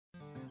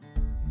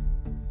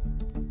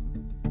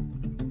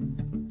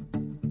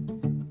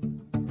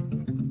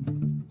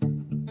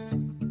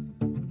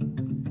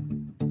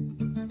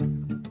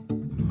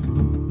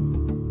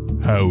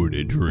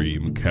Howdy,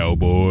 Dream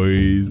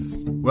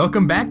Cowboys.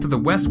 Welcome back to the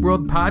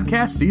Westworld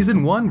Podcast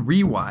Season 1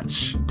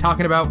 Rewatch,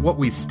 talking about what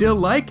we still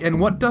like and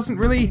what doesn't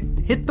really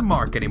hit the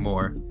mark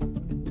anymore.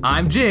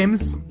 I'm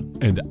James.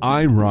 And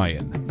I'm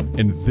Ryan,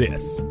 and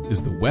this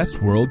is the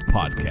Westworld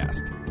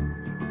Podcast.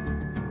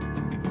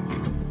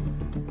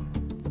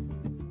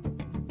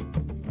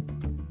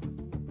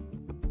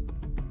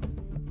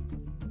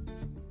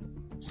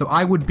 So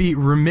I would be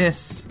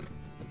remiss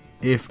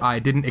if I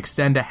didn't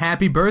extend a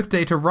happy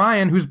birthday to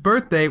Ryan, whose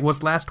birthday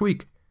was last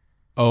week.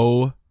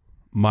 Oh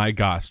my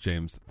gosh,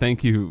 James.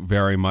 Thank you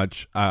very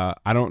much.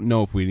 I don't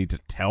know if we need to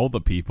tell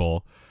the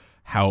people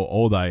how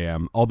old I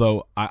am,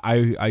 although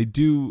I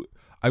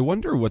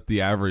wonder what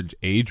the average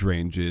age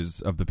range is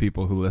of the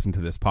people who listen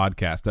to this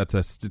podcast. That's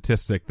a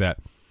statistic that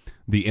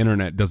the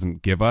internet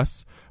doesn't give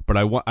us, but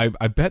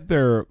I bet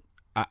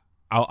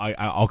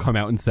I'll come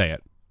out and say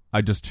it.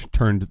 I just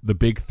turned the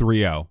big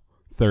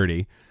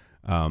 30.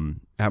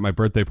 At my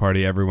birthday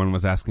party, everyone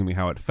was asking me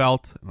how it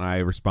felt, and I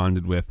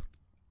responded with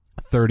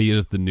 30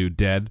 is the new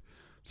dead.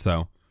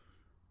 So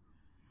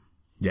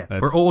yeah,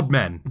 we're old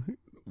men.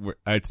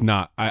 It's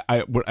not.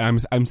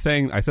 I'm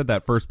saying I said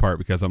that first part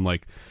because I'm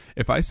like,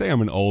 if I say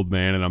I'm an old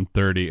man and I'm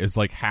 30, is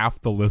like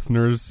half the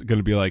listeners going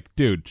to be like,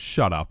 dude,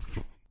 shut up.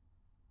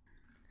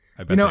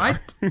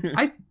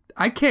 I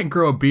can't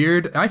grow a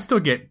beard. I still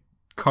get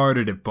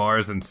carded at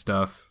bars and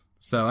stuff,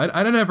 so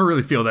I don't ever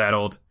really feel that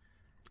old.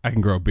 I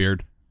can grow a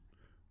beard.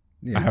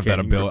 Yeah, I have that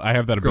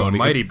ability. Grow a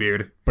mighty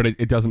beard. But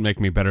it doesn't make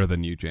me better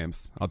than you,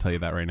 James. I'll tell you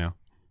that right now.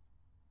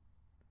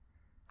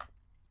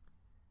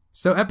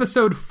 So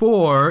episode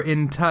 4,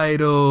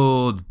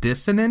 entitled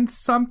Dissonance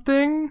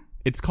something?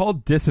 It's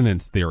called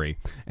Dissonance Theory.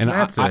 And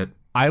that's it.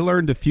 I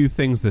learned a few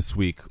things this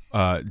week,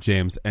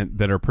 James, and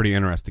that are pretty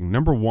interesting.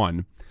 Number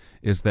one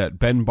is that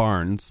Ben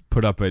Barnes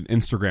put up an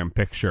Instagram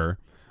picture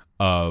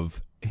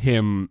of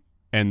him,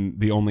 and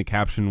the only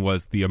caption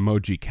was the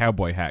emoji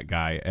cowboy hat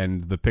guy,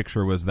 and the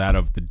picture was that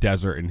of the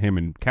desert and him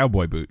in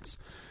cowboy boots,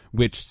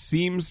 which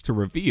seems to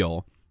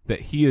reveal that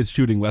he is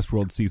shooting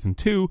Westworld Season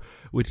 2,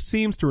 which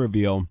seems to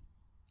reveal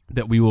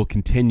that we will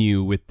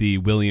continue with the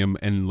William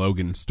and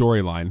Logan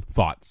storyline.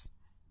 Thoughts?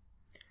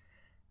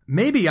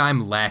 Maybe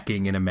I'm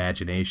lacking in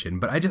imagination,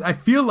 but I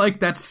feel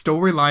like that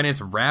storyline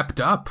is wrapped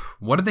up.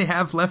 What do they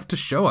have left to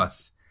show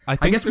us?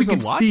 I guess there's a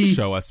lot to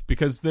show us,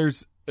 because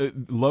there's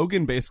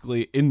Logan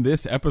basically in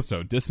this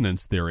episode,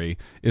 Dissonance Theory,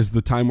 is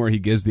the time where he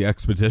gives the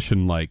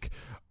exposition like,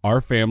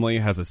 our family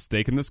has a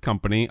stake in this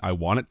company. I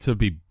want it to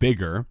be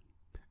bigger.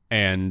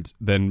 And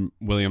then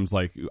William's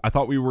like, I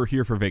thought we were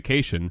here for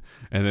vacation.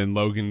 And then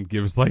Logan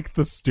gives like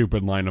the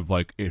stupid line of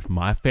like, if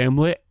my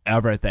family,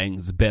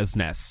 everything's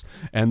business.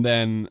 And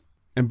then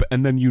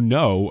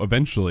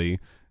eventually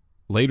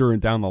later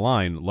down the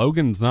line,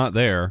 Logan's not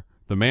there.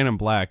 The man in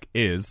black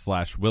is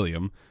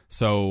 /William.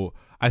 So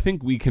I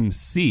think we'll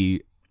see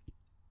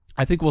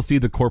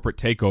the corporate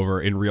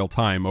takeover in real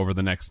time over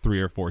the next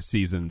 3 or 4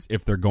 seasons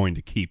if they're going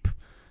to keep,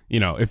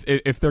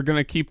 if they're going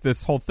to keep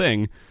this whole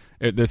thing,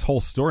 this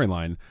whole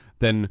storyline,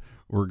 then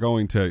we're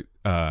going to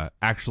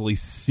actually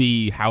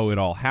see how it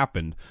all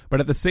happened. But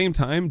at the same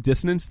time,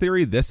 Dissonance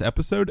Theory, this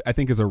episode, I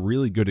think is a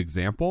really good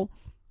example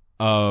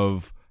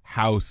of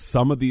how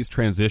some of these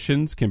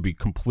transitions can be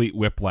complete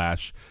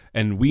whiplash,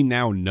 and we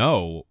now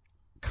know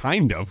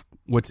kind of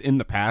what's in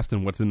the past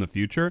and what's in the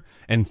future,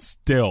 and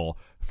still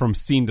from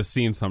scene to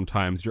scene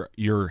sometimes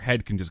your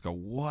head can just go,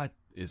 what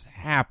is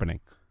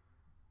happening?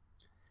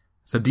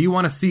 So do you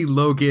want to see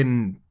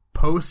Logan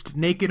post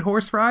naked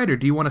horse ride, or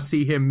do you want to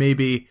see him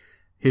maybe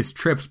his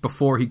trips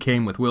before he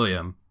came with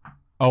William?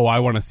 Oh, I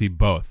want to see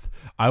both.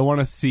 I want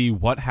to see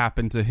what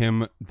happened to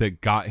him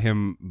that got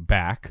him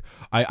back.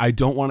 I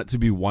don't want it to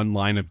be one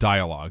line of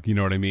dialogue. You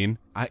know what I mean?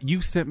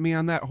 You sent me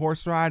on that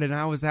horse ride and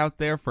I was out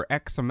there for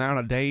X amount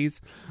of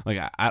days. Like,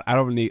 I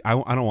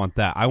don't want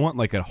that. I want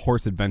like a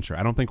horse adventure.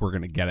 I don't think we're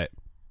going to get it.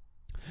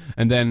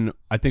 And then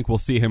I think we'll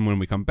see him when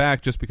we come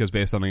back, just because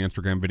based on the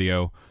Instagram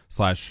video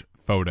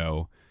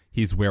 /photo,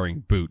 he's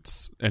wearing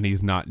boots and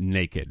he's not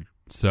naked.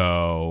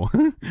 So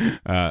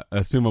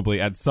assumably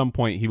at some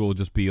point he will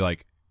just be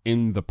like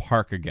in the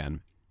park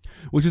again,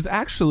 which is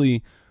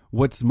actually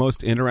what's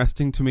most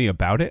interesting to me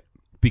about it,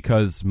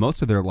 because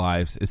most of their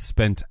lives is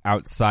spent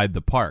outside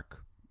the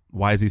park.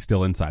 Why is he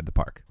still inside the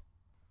park?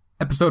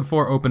 Episode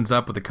 4 opens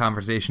up with a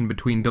conversation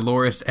between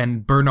Dolores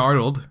and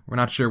Bernard. We're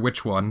not sure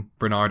which one,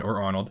 Bernard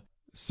or Arnold.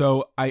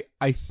 So I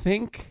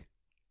think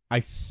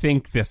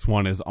this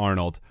one is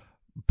Arnold,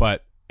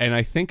 and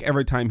I think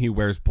every time he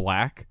wears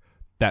black,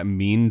 that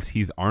means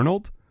he's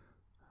Arnold,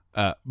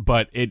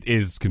 but it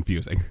is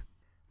confusing.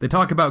 They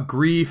talk about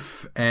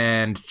grief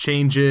and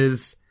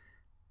changes,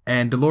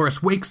 and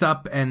Dolores wakes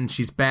up and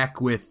she's back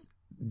with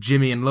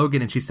Jimmy and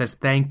Logan, and she says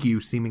thank you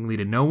seemingly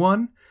to no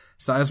one.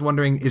 So I was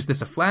wondering, is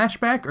this a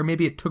flashback, or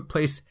maybe it took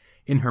place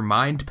in her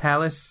mind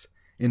palace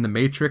in the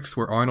Matrix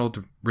where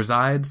Arnold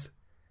resides?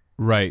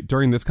 Right.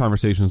 During this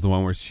conversation is the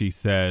one where she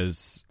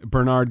says,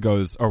 Arnold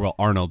goes,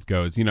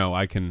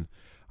 I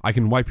I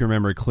can wipe your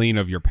memory clean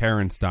of your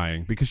parents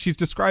dying, because she's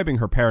describing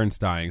her parents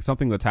dying,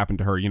 something that's happened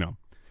to her, an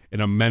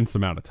immense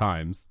amount of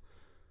times.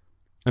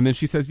 And then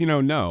she says,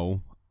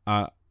 no,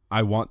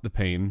 I want the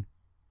pain.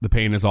 The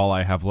pain is all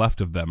I have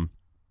left of them,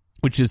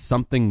 which is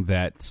something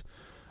that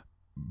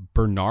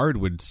Bernard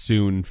would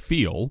soon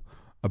feel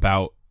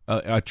about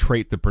a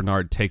trait that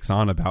Bernard takes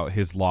on about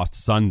his lost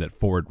son that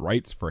Ford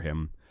writes for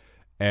him.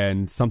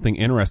 And something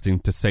interesting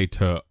to say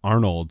to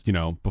Arnold,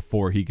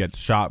 before he gets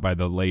shot by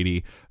the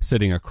lady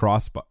sitting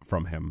across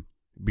from him,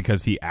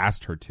 because he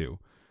asked her to.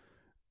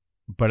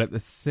 But at the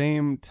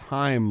same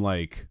time,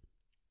 like,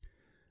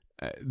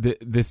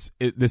 this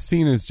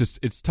scene is just,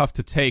 it's tough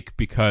to take,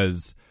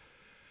 because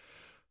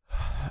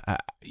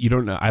you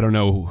don't know. I don't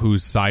know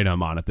whose side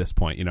I'm on at this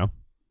point,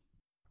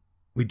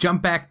 We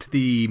jump back to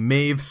the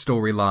Maeve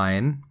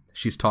storyline.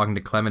 She's talking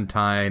to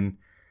Clementine.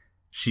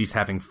 She's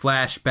having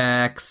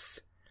flashbacks.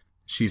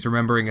 She's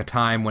remembering a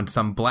time when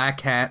some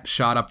black hat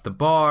shot up the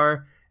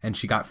bar and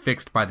she got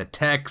fixed by the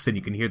techs, and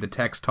you can hear the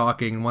techs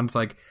talking. One's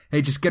like,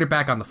 hey, just get her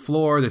back on the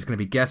floor. There's going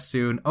to be guests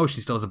soon. Oh,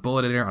 she still has a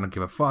bullet in her. I don't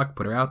give a fuck.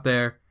 Put her out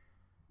there.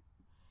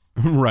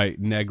 Right.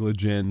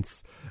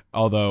 Negligence.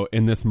 Although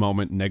in this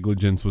moment,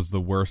 negligence was the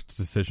worst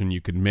decision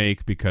you could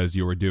make, because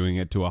you were doing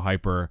it to a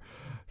hyper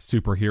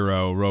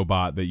superhero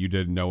robot that you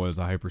didn't know was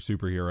a hyper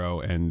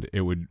superhero, and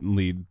it would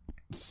lead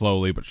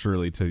slowly but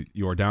surely to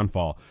your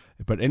downfall.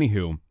 But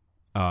anywho,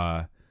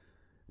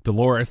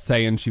 Dolores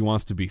saying she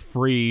wants to be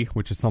free,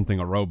 which is something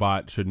a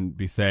robot shouldn't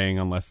be saying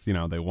unless,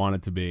 they want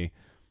it to be.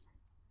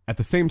 At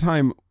the same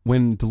time,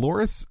 when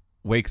Dolores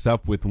wakes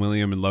up with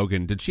William and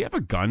Logan, did she have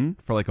a gun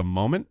for like a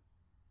moment?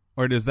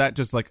 Or is that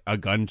just like a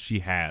gun she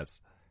has?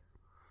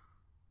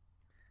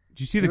 Did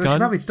you see the gun? She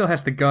probably still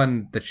has the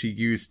gun that she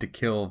used to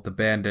kill the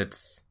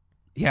bandits.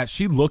 Yeah,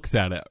 she looks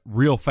at it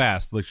real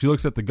fast. Like, she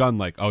looks at the gun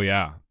like, oh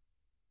yeah,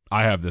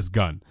 I have this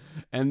gun.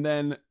 And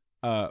then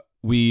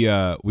we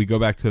go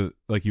back to,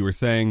 like you were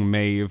saying,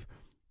 Maeve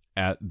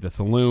at the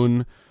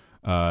saloon.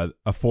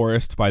 A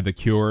Forest by The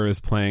Cure is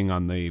playing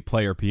on the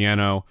player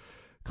piano.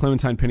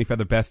 Clementine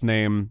Pennyfeather, best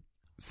name,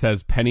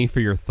 says penny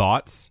for your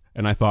thoughts.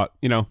 And I thought,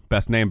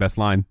 best name, best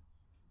line.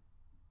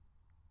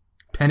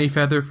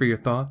 Pennyfeather for your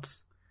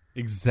thoughts?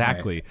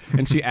 Exactly.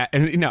 Right.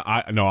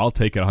 And I'll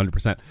take it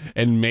 100%.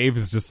 And Maeve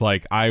is just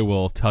like, I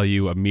will tell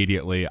you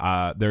immediately.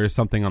 There is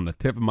something on the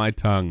tip of my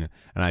tongue,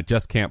 and I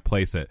just can't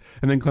place it.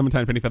 And then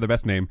Clementine Pennyfeather,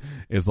 best name,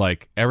 is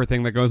like,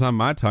 everything that goes on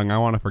my tongue, I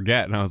want to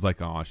forget. And I was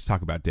like, oh, she's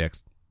talking about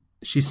dicks.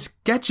 She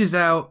sketches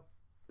out,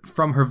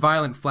 from her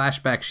violent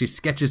flashback, she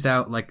sketches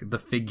out like the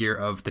figure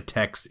of the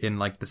Tex in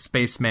like the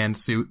spaceman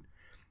suit.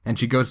 And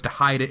she goes to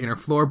hide it in her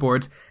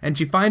floorboards, and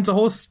she finds a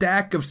whole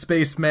stack of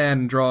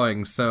spaceman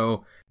drawings.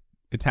 So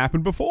it's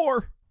happened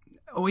before.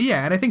 Oh,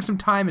 yeah, and I think some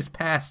time has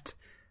passed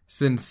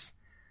since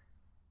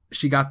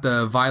she got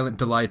the Violent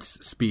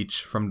Delights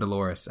speech from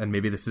Dolores, and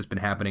maybe this has been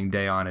happening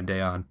day on and day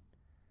on.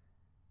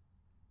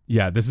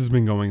 Yeah, this has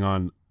been going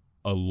on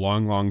a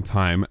long, long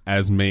time,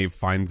 as Maeve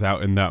finds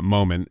out in that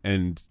moment,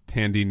 and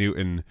Tandy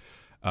Newton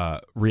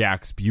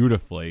reacts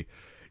beautifully.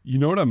 You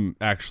know what I'm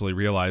actually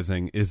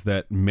realizing is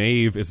that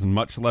Maeve is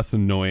much less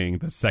annoying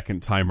the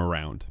second time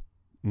around.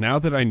 Now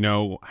that I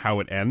know how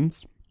it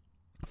ends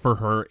for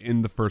her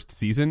in the first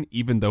season,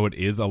 even though it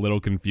is a little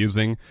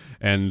confusing,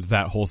 and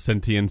that whole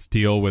sentience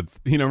deal with,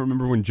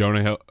 remember when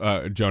Jonah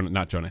Nolan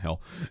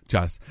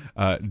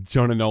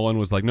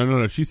was like,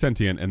 no, she's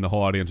sentient, and the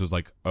whole audience was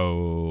like,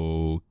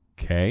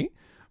 okay.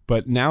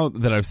 But now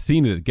that I've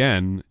seen it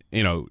again,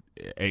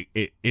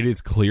 it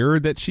is clear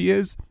that she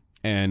is.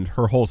 And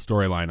her whole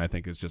storyline, I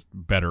think, is just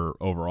better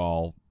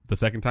overall the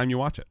second time you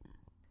watch it.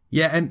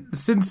 Yeah, and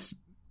since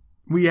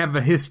we have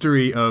a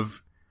history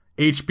of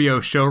HBO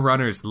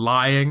showrunners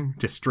lying,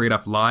 just straight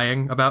up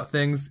lying about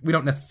things, we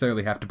don't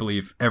necessarily have to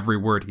believe every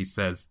word he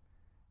says.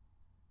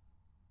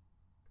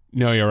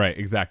 No, you're right,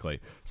 exactly.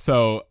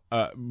 So,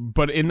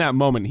 but in that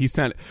moment, he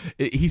sounded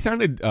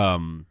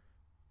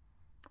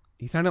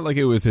like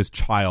it was his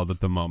child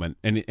at the moment,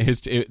 and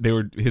his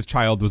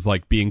child was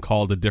like being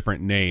called a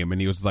different name, and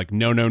he was like,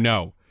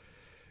 no,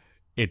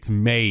 it's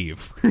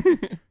Maeve.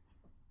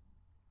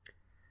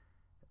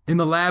 In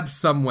the lab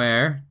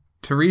somewhere,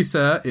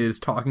 Teresa is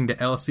talking to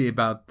Elsie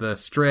about the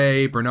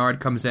stray.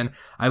 Bernard comes in.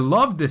 I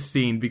love this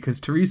scene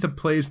because Teresa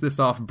plays this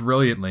off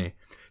brilliantly.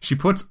 She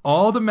puts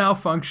all the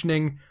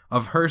malfunctioning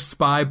of her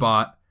spy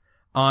bot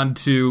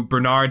onto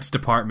Bernard's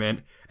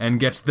department and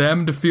gets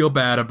them to feel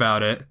bad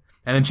about it.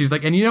 And then she's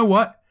like, and you know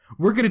what?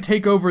 We're going to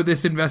take over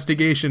this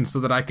investigation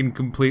so that I can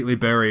completely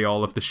bury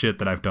all of the shit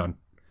that I've done.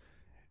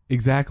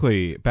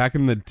 Exactly. Back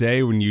in the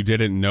day when you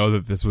didn't know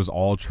that this was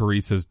all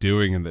Teresa's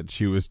doing and that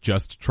she was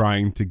just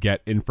trying to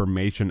get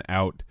information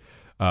out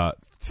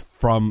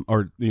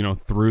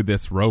through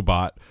this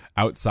robot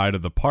outside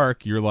of the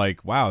park, you're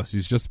like, wow,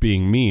 she's just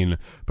being mean.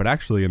 But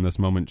actually in this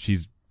moment,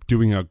 she's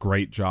doing a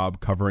great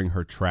job covering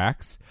her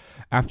tracks.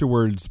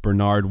 Afterwards,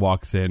 Bernard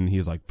walks in.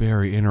 He's like,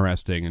 very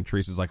interesting. And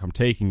Teresa's like, I'm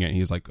taking it. And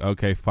he's like,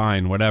 okay,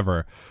 fine,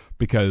 whatever.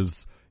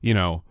 Because,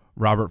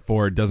 Robert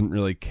Ford doesn't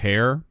really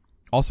care.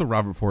 Also,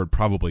 Robert Ford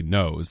probably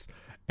knows.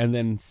 And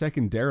then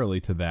secondarily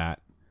to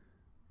that,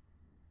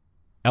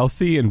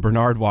 Elsie and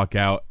Bernard walk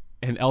out,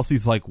 and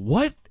Elsie's like,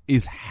 what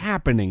is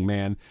happening,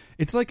 man?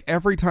 It's like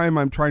every time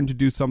I'm trying to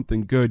do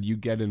something good, you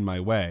get in my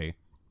way.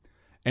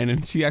 And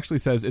then she actually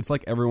says, it's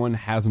like everyone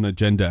has an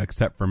agenda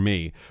except for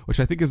me, which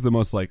I think is the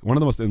most, like, one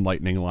of the most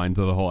enlightening lines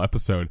of the whole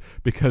episode,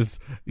 because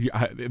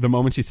the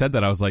moment she said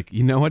that, I was like,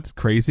 you know what's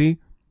crazy?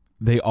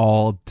 They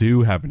all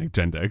do have an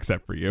agenda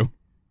except for you.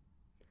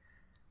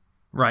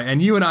 Right,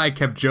 and you and I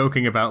kept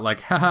joking about,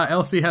 like, haha,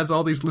 Elsie has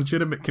all these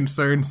legitimate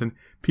concerns, and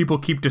people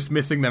keep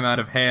dismissing them out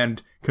of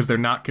hand because they're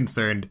not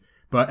concerned.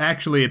 But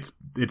actually, it's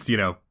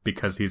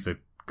because he's a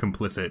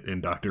complicit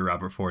in Dr.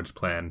 Robert Ford's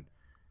plan.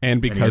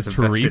 And because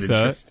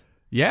Teresa...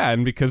 Yeah,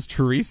 and because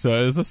Teresa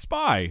is a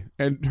spy,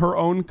 and her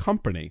own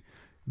company.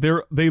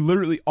 They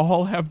literally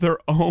all have their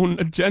own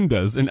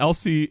agendas, and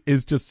Elsie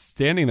is just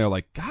standing there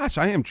like, gosh,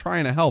 I am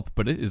trying to help,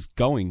 but it is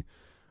going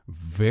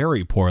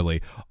very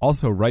poorly.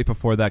 Also, right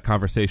before that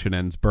conversation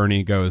ends,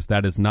 Bernie goes,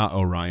 that is not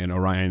Orion.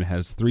 Orion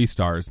has 3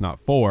 stars, not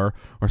 4,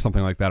 or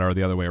something like that, or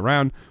the other way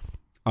around.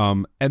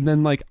 And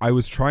then, like, I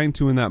was trying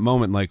to, in that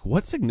moment, like,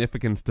 what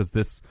significance does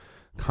this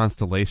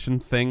constellation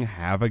thing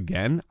have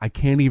again? I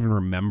can't even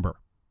remember.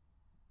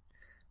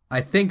 I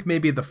think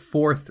maybe the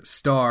 4th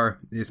star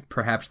is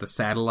perhaps the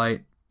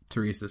satellite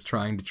Teresa's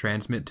trying to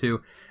transmit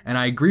to. And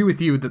I agree with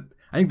you that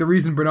I think the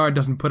reason Bernard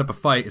doesn't put up a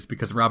fight is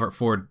because Robert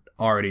Ford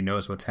already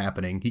knows what's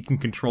happening. He can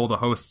control the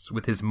hosts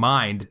with his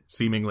mind,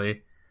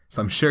 seemingly.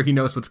 So I'm sure he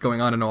knows what's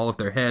going on in all of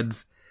their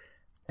heads.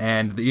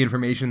 And the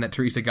information that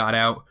Teresa got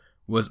out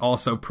was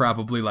also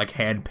probably, like,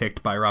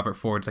 handpicked by Robert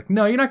Ford. It's like,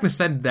 no, you're not going to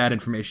send that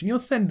information. You'll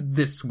send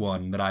this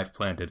one that I've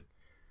planted.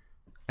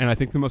 And I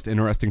think the most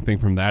interesting thing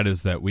from that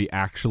is that we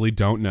actually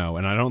don't know,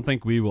 and I don't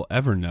think we will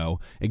ever know,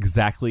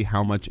 exactly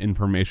how much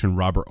information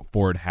Robert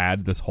Ford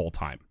had this whole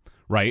time,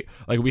 right?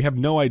 Like, we have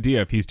no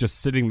idea if he's just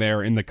sitting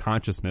there in the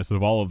consciousness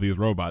of all of these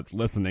robots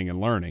listening and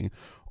learning,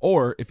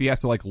 or if he has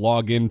to, like,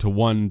 log into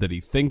one that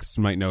he thinks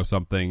might know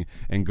something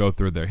and go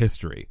through their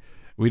history.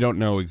 We don't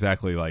know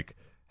exactly, like,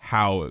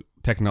 how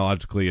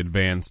technologically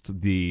advanced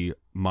the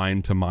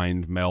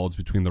mind-to-mind melds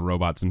between the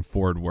robots and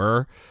Ford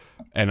were,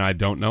 and I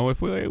don't know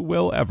if we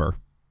will ever.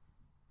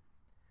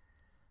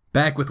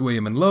 Back with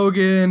William and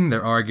Logan,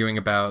 they're arguing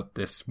about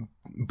this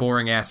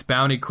boring-ass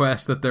bounty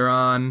quest that they're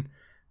on.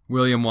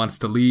 William wants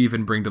to leave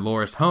and bring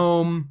Dolores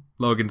home.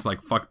 Logan's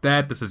like, fuck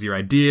that, this is your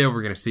idea,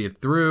 we're gonna see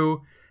it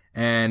through.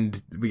 And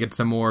we get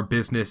some more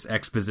business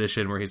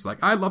exposition where he's like,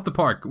 I love the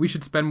park, we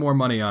should spend more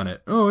money on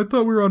it. Oh, I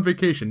thought we were on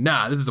vacation.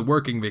 Nah, this is a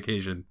working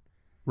vacation.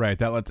 Right,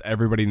 that lets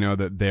everybody know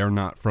that they're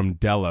not from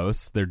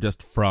Delos. They're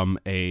just from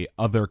a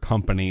other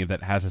company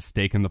that has a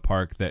stake in the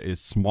park that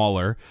is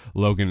smaller.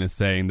 Logan is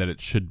saying that it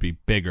should be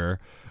bigger.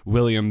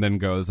 William then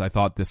goes, I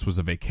thought this was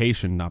a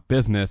vacation, not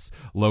business.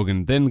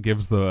 Logan then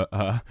gives the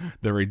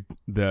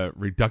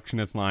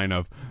reductionist line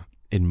of,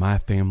 in my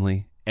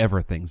family,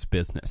 everything's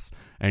business.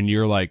 And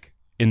you're like,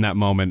 in that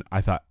moment,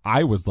 I thought,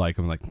 I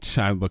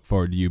look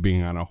forward to you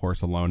being on a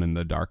horse alone in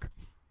the dark.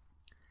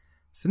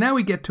 So now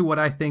we get to what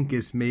I think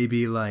is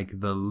maybe, like,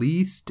 the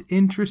least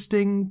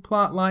interesting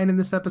plot line in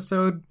this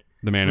episode.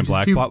 The Man in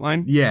Black plot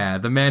line? Yeah,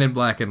 the Man in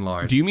Black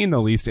enlarged. Do you mean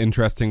the least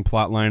interesting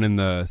plot line in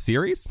the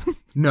series?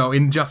 No,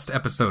 in just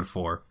episode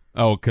 4.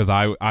 Oh, because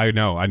I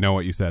know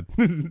what you said.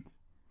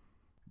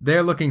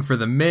 They're looking for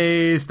the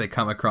maze. They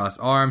come across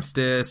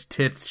Armistice,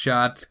 tits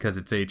shots because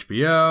it's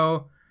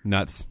HBO.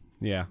 Nuts,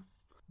 yeah.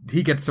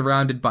 He gets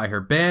surrounded by her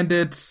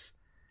bandits.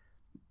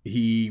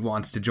 He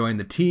wants to join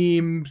the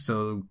team,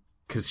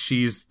 because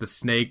she's the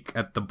snake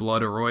at the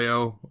Blood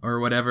Arroyo or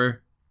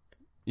whatever.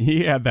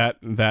 He had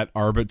that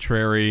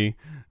arbitrary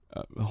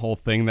whole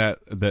thing that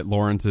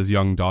Lawrence's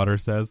young daughter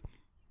says.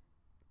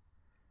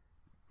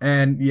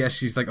 And yeah,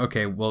 she's like,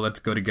 okay, well, let's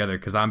go together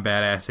because I'm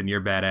badass and you're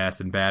badass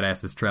and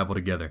badasses travel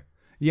together.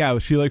 Yeah,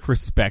 she, like,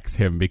 respects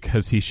him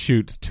because he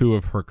shoots 2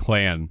 of her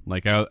clan.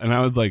 And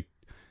I was like,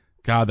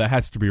 God, that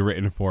has to be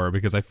written for her,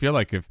 because I feel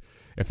like if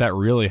that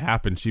really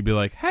happened, she'd be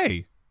like,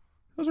 hey,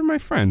 those are my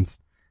friends.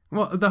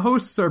 Well, the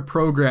hosts are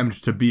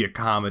programmed to be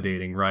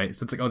accommodating, right?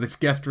 So it's like, oh, this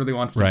guest really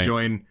wants to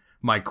join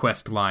my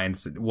quest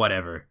lines.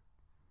 Whatever.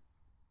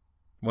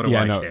 What do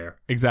I care?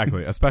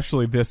 Exactly.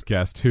 Especially this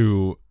guest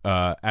who,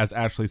 as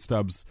Ashley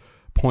Stubbs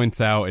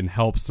points out and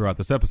helps throughout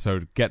this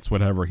episode, gets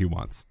whatever he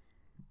wants.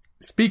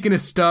 Speaking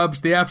of Stubbs,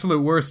 the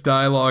absolute worst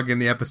dialogue in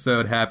the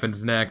episode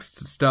happens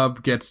next.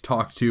 Stubb gets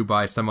talked to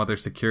by some other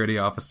security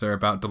officer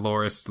about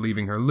Dolores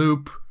leaving her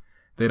loop.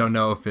 They don't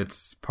know if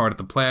it's part of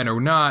the plan or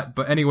not,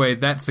 but anyway,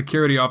 that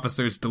security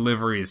officer's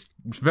delivery is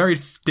very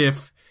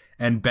stiff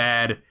and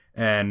bad,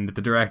 and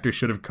the director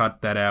should have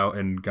cut that out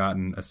and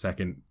gotten a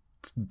second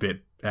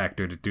bit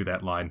actor to do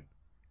that line.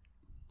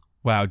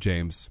 Wow,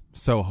 James.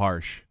 So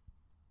harsh.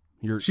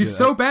 She's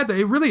so bad that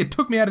it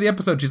took me out of the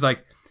episode. She's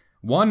like,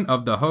 one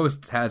of the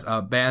hosts has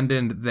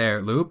abandoned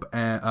their loop.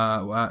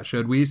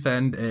 Should we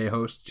send a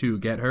host to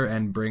get her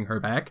and bring her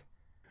back?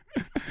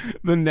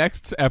 The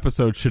next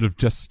episode should have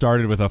just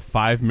started with a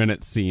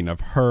 5-minute scene of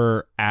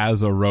her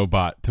as a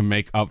robot to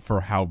make up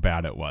for how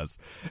bad it was.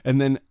 And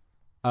then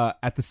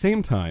At the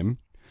same time,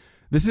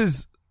 this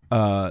is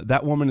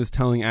that woman is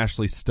telling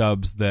Ashley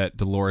Stubbs that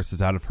Dolores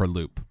is out of her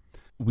loop.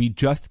 We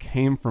just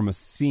came from a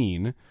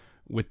scene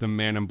with the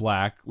Man in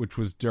Black, which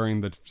was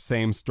during the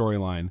same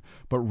storyline.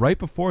 But right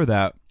before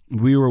that,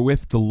 we were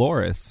with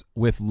Dolores,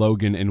 with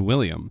Logan and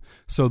William.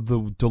 So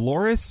the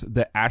Dolores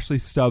that Ashley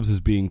Stubbs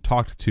is being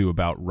talked to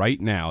about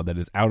right now that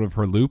is out of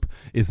her loop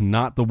is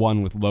not the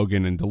one with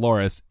Logan and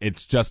Dolores.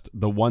 It's just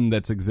the one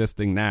that's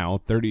existing now,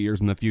 30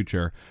 years in the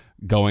future,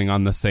 going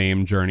on the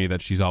same journey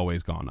that she's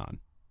always gone on.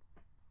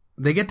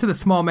 They get to the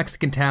small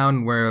Mexican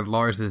town where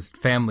Lars's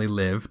family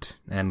lived,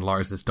 and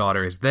Lars's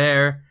daughter is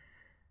there.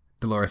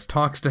 Dolores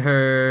talks to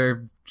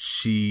her.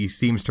 She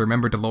seems to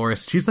remember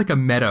Dolores. She's like a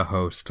meta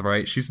host,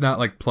 right? She's not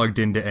like plugged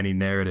into any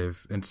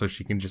narrative, and so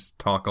she can just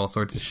talk all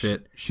sorts of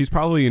shit. She's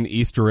probably an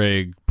Easter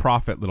egg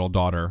prophet little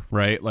daughter,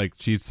 right? Like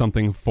she's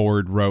something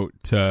Ford wrote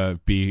to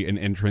be an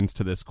entrance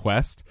to this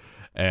quest.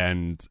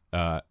 And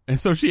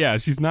so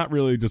she's not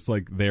really just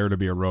like there to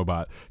be a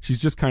robot.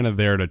 She's just kind of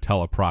there to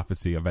tell a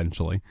prophecy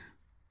eventually.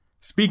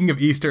 Speaking of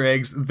Easter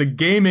eggs, the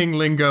gaming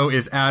lingo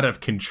is out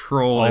of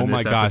control in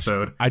this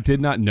episode. Gosh. I did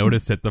not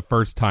notice it the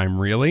first time,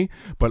 really,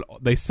 but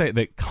they say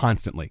that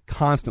constantly.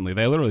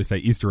 They literally say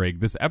Easter egg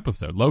this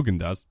episode. Logan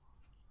does.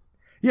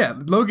 Yeah,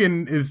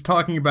 Logan is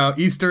talking about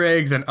Easter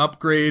eggs and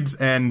upgrades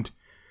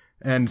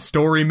and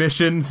story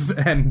missions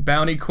and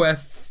bounty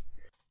quests.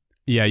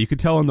 Yeah, you could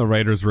tell in the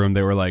writer's room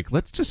they were like,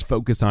 let's just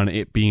focus on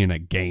it being a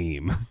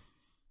game.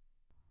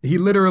 He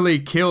literally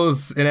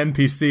kills an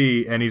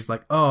NPC and he's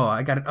like, oh,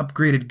 I got an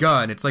upgraded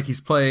gun. It's like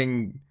he's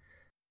playing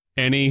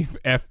any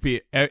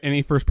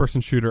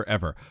first-person shooter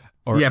ever.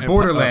 Or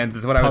Borderlands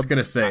is what I was going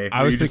to say.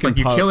 I was thinking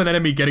you kill an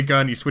enemy, get a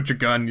gun, you switch your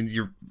gun, and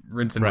you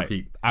rinse and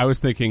repeat. I was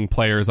thinking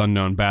Players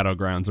Unknown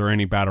Battlegrounds or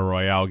any battle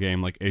royale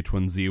game like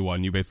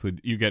H1Z1.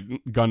 You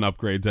get gun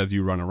upgrades as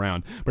you run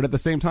around. But at the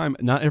same time,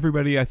 not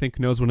everybody I think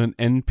knows what an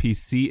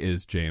NPC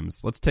is,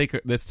 James. Let's take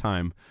this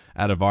time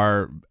out of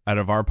our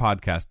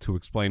podcast to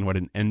explain what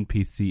an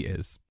NPC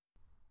is.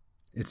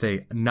 It's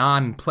a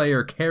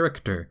non-player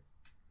character.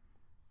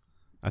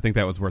 I think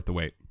that was worth the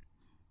wait.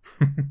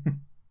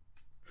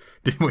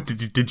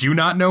 Did you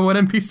not know what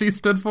NPC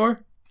stood for?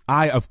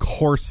 I, of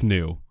course,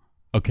 knew.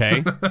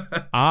 Okay?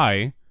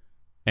 I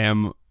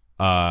am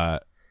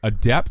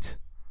adept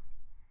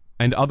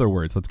and other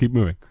words. Let's keep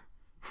moving.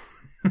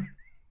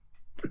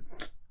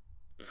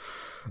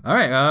 All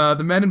right.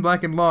 The Men in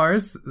Black and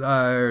Lars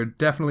are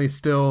definitely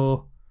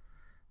still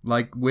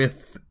like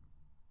with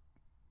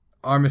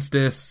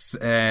Armistice,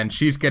 and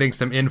she's getting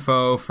some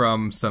info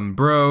from some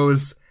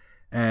bros.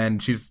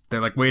 And they're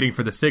like waiting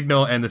for the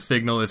signal, and the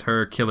signal is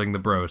her killing the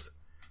bros.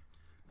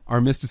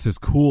 Armistice is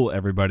cool,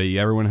 everybody.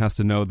 Everyone has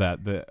to know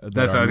that. That's what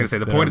I was going to say.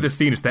 The point of this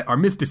scene is that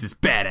Armistice is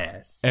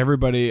badass.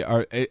 Everybody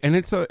and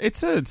it's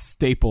a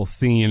staple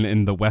scene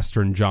in the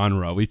Western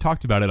genre. We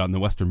talked about it on the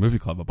Western Movie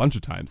Club a bunch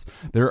of times.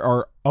 There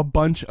are a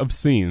bunch of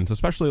scenes,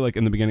 especially like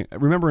in the beginning.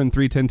 Remember in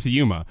 3:10 to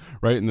Yuma,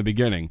 right in the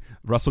beginning,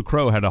 Russell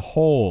Crowe had a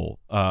whole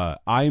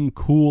 "I'm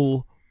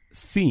cool"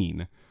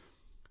 scene.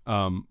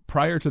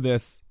 Prior to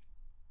this,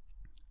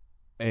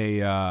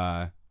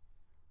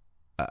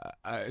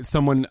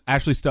 someone,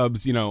 Ashley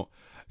Stubbs,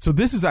 so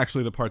this is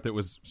actually the part that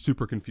was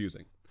super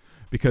confusing,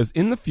 because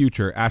in the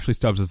future, Ashley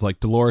Stubbs is like,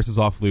 Dolores is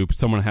off loop,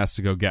 someone has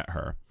to go get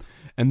her.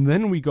 And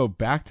then we go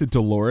back to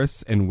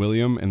Dolores and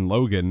William and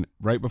Logan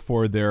right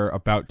before they're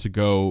about to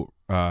go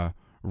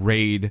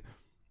raid,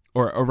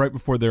 or right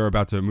before they're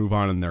about to move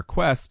on in their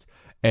quest,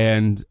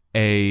 and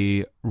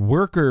a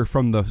worker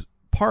from the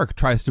park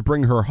tries to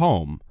bring her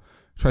home,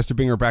 tries to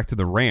bring her back to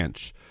the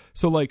ranch.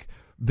 So like,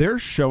 they're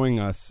showing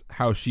us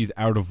how she's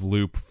out of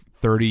loop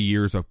 30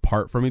 years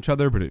apart from each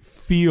other, but it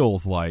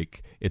feels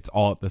like it's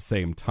all at the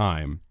same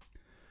time.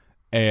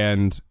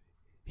 And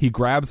he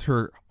grabs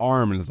her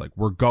arm and is like,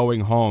 we're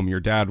going home.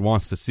 Your dad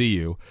wants to see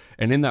you.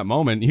 And in that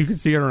moment, you can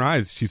see in her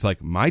eyes, she's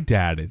like, my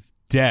dad is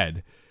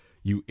dead,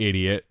 you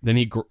idiot. Then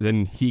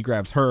he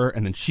grabs her,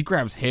 and then she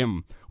grabs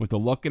him with the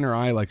look in her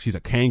eye like she's a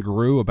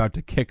kangaroo about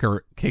to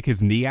kick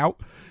his knee out.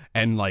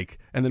 And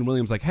then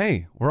William's like,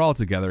 hey, we're all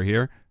together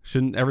here.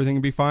 Shouldn't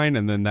everything be fine?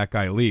 And then that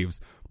guy leaves.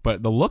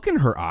 But the look in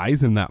her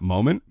eyes in that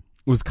moment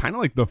was kind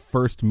of like the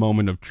first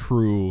moment of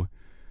true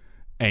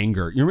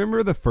anger. You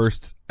remember the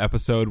first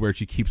episode where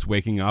she keeps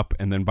waking up,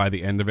 and then by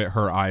the end of it,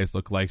 her eyes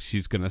look like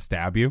she's going to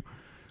stab you?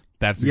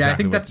 That's exactly I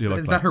think what she looked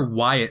like. Is that her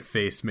Wyatt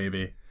face,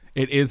 maybe?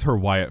 It is her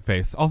Wyatt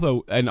face.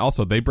 Also,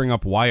 they bring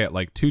up Wyatt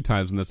like 2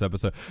 times in this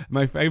episode.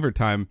 My favorite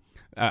time,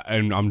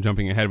 and I'm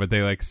jumping ahead, but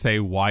they like say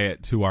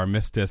Wyatt to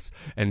Armistice,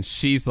 and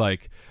she's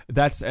like,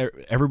 that's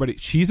everybody.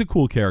 She's a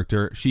cool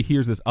character. She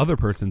hears this other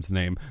person's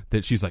name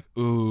that she's like,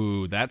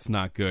 ooh, that's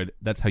not good.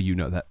 That's how you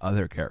know that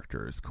other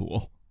character is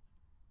cool.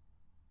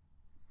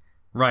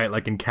 Right,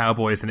 like in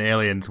Cowboys and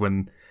Aliens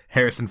when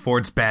Harrison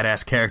Ford's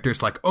badass character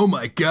is like, oh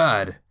my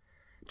god,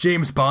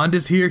 James Bond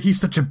is here?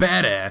 He's such a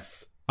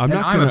badass.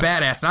 I'm a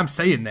badass, and I'm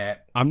saying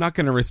that. I'm not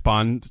going to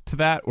respond to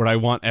that. What I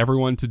want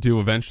everyone to do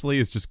eventually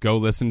is just go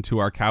listen to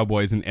our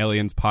Cowboys and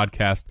Aliens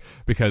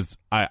podcast, because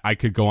I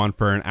could go on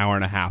for an hour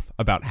and a half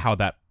about how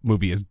that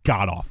movie is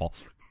god-awful.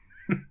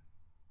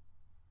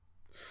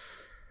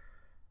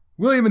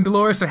 William and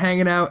Dolores are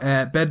hanging out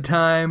at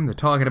bedtime. They're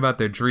talking about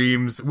their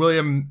dreams.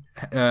 William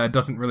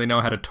doesn't really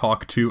know how to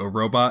talk to a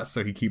robot,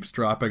 so he keeps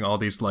dropping all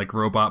these, like,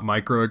 robot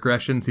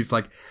microaggressions. He's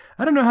like,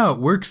 I don't know how it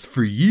works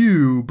for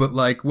you, but,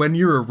 like, when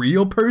you're a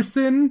real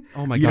person,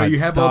 oh my God, you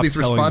have all these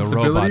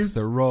responsibilities.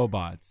 The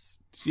robots.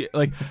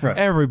 Like, right.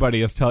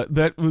 Everybody is telling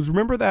that.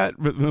 Remember that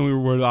when we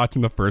were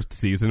watching the first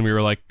season, we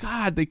were like,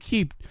 God, they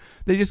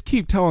just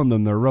keep telling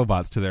them they're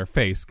robots to their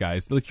face,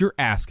 guys. Like, you're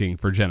asking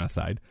for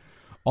genocide.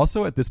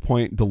 Also, at this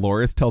point,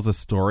 Dolores tells a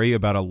story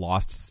about a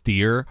lost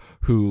steer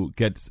who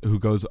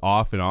goes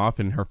off,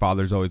 and her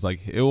father's always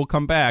like, it will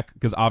come back,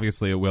 because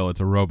obviously it will, it's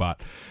a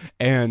robot.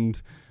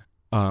 And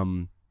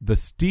the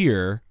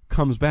steer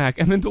comes back,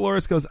 and then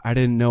Dolores goes, I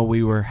didn't know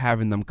we were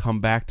having them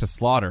come back to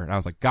slaughter. And I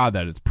was like, God,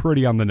 that is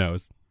pretty on the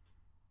nose.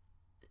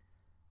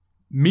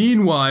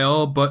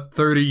 Meanwhile, but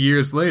 30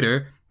 years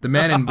later, the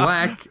Man in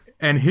Black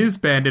and his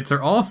bandits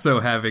are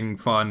also having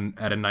fun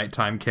at a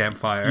nighttime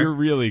campfire. You're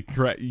really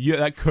correct.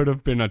 That could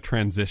have been a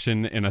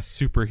transition in a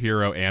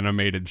superhero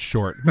animated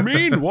short.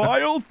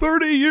 Meanwhile,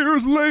 30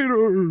 years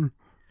later.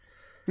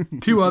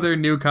 Two other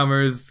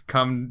newcomers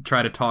come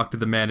try to talk to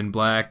the Man in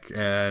Black,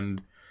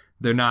 and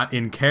they're not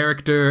in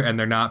character, and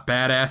they're not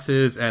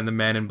badasses, and the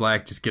Man in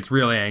Black just gets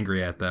really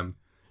angry at them.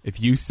 If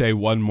you say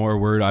one more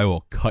word, I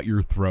will cut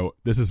your throat.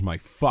 This is my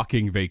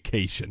fucking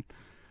vacation.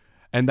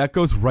 And that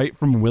goes right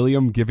from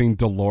William giving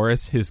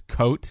Dolores his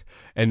coat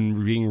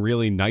and being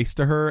really nice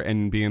to her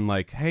and being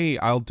like, hey,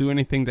 I'll do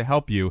anything to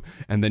help you.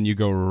 And then you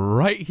go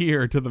right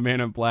here to the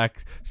Man in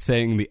Black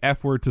saying the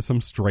F word to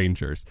some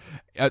strangers.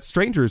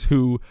 Strangers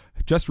who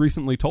just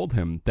recently told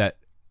him that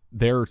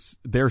their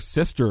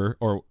sister,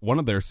 or one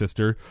of their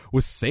sister,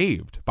 was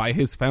saved by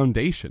his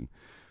foundation.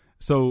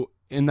 So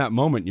in that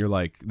moment, you're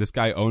like, this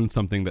guy owns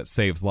something that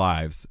saves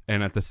lives,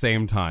 and at the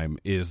same time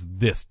is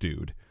this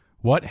dude.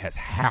 What has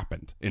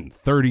happened in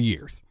 30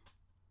 years?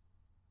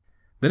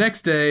 The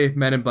next day,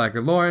 Men in Black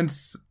and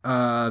Lawrence,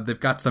 they've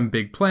got some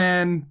big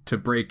plan to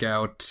break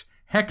out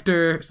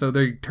Hector, so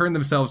they turn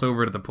themselves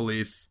over to the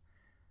police.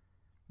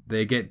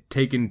 They get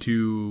taken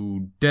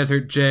to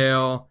desert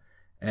jail,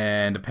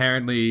 and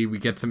apparently we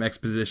get some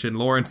exposition.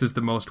 Lawrence is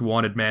the most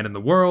wanted man in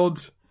the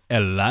world.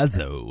 El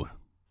Lazo.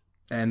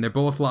 And they're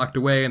both locked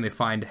away, and they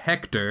find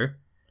Hector.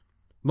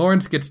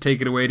 Lawrence gets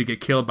taken away to get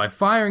killed by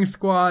firing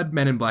squad.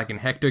 Men in Black and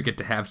Hector get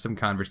to have some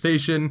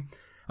conversation.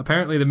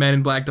 Apparently the Man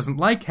in Black doesn't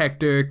like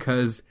Hector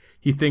because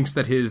he thinks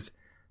that his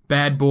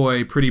bad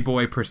boy, pretty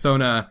boy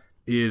persona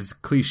is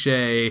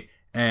cliche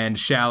and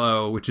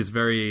shallow, which is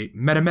very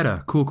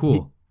meta,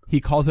 cool.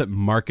 He calls it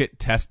market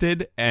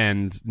tested,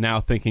 and now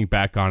thinking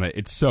back on it,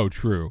 it's so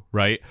true,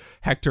 right?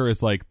 Hector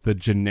is like the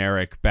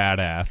generic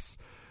badass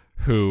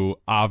who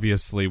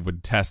obviously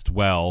would test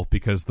well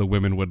because the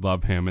women would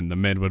love him and the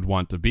men would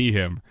want to be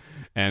him.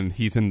 And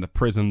he's in the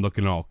prison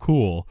looking all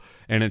cool.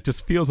 And it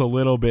just feels a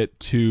little bit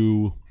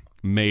too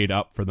made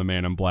up for the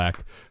Man in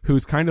Black,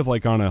 who's kind of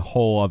like on a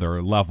whole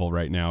other level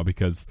right now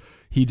because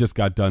he just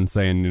got done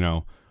saying,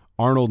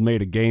 Arnold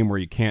made a game where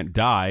you can't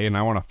die and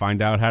I want to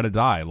find out how to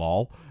die,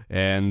 lol.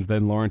 And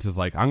then Lawrence is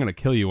like, I'm going to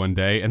kill you one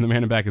day. And the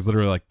Man in Black is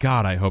literally like,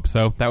 God, I hope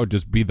so. That would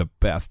just be the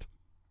best.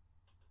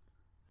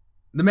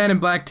 The Man in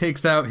Black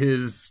takes out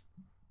his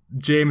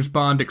James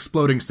Bond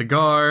exploding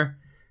cigar,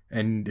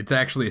 and it's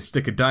actually a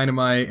stick of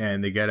dynamite,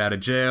 and they get out of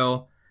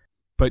jail.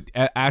 But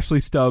Ashley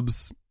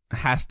Stubbs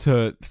has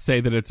to say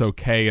that it's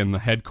okay in the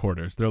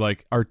headquarters. They're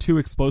like, are 2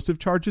 explosive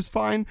charges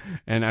fine?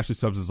 And Ashley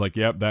Stubbs is like,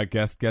 yep, that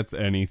guest gets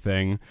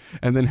anything.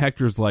 And then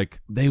Hector's like,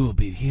 they will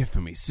be here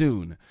for me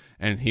soon.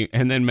 And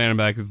then Man in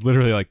Black is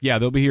literally like, yeah,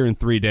 they'll be here in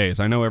 3 days.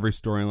 I know every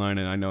storyline,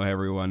 and I know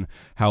everyone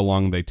how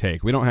long they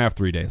take. We don't have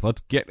 3 days.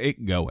 Let's get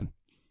it going.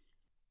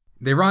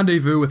 They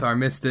rendezvous with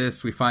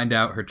Armistice. We find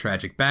out her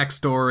tragic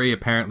backstory.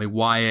 Apparently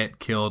Wyatt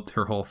killed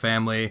her whole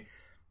family,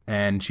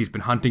 and she's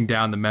been hunting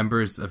down the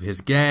members of his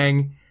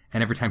gang.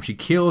 And every time she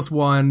kills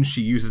one,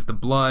 she uses the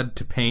blood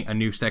to paint a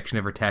new section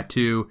of her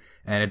tattoo,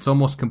 and it's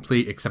almost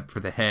complete except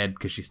for the head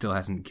because she still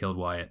hasn't killed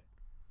Wyatt.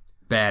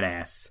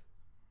 Badass,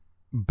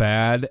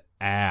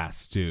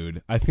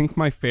 dude. I think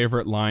my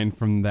favorite line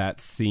from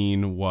that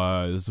scene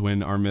was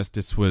when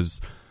Armistice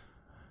was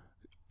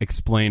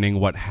explaining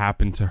what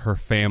happened to her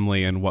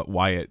family and what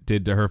Wyatt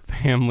did to her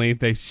family.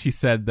 She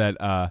said that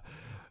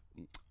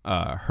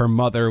her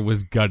mother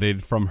was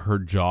gutted from her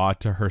jaw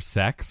to her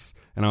sex.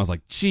 And I was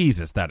like,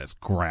 Jesus, that is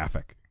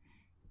graphic.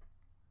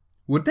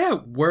 Would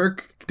that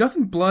work?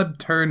 Doesn't blood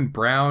turn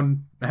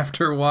brown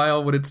after a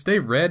while? Would it stay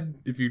red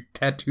if you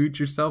tattooed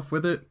yourself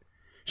with it?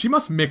 She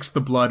must mix the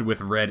blood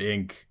with red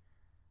ink.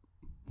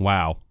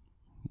 Wow.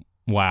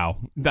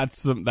 That's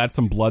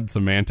some blood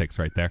semantics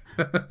right there.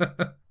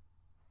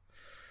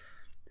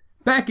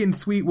 Back in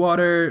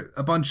Sweetwater,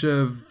 a bunch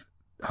of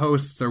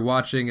hosts are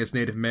watching as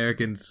Native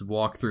Americans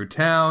walk through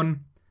town.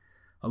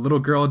 a little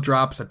girl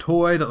drops a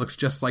toy that looks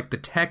just like the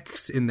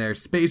techs in their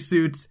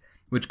spacesuits,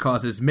 which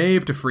causes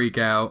Maeve to freak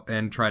out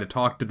and try to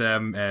talk to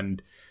them,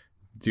 and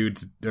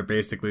dudes are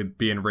basically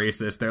being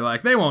racist. They're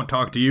like, they won't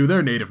talk to you,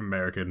 they're Native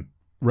American.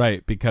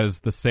 Right, because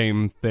the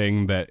same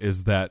thing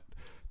that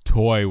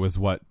toy was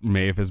what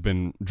Maeve has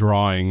been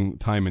drawing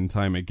time and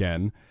time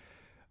again.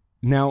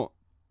 Now,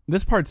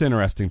 this part's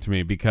interesting to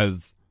me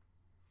because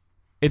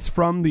it's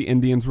from the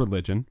Indians'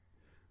 religion,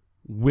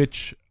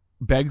 which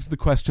begs the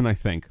question, I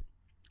think,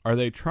 are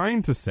they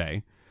trying to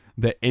say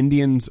that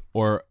Indians,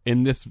 or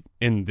in this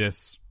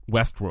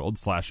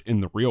Westworld / in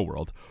the real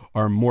world,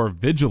 are more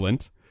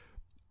vigilant,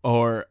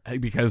 or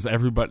because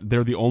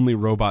they're the only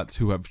robots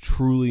who have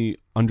truly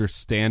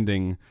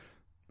understanding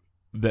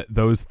that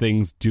those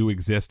things do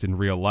exist in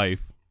real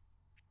life?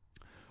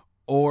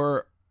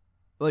 Or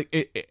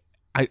like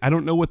I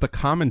don't know what the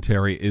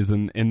commentary is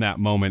in that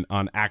moment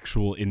on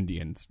actual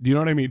Indians. Do you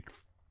know what I mean?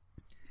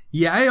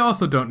 Yeah, I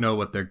also don't know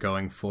what they're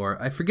going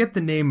for. I forget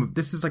the name of,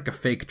 this is like a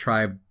fake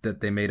tribe that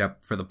they made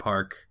up for the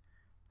park.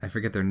 I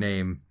forget their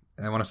name.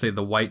 I want to say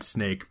the White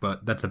Snake,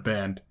 but that's a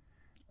band.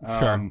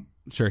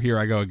 Sure, here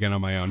I go again on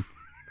my own.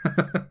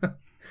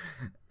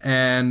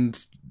 And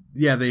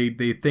yeah, they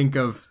think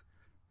of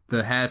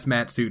the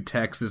hazmat suit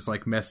techs as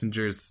like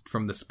messengers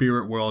from the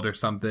spirit world or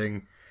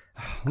something.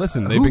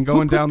 Listen, they've been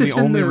going down the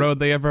only road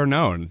they ever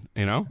known,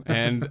 you know?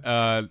 And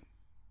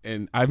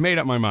I've made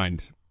up my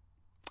mind.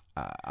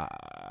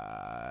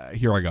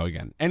 Here I go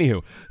again.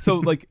 Anywho, so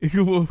like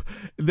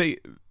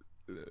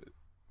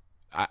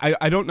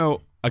I don't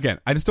know. Again,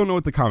 I just don't know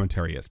what the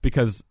commentary is,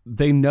 because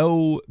they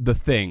know the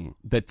thing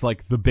that's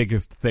like the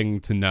biggest thing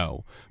to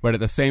know, but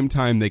at the same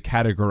time they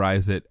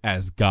categorize it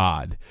as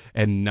God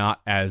and not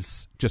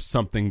as just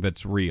something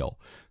that's real.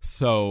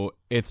 So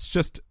it's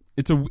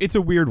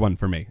a weird one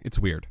for me. It's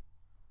weird.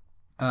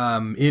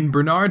 In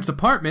Bernard's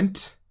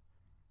apartment,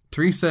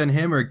 Teresa and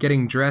him are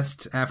getting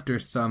dressed after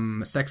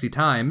some sexy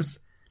times,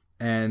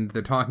 and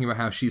they're talking about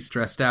how she's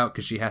stressed out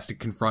because she has to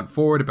confront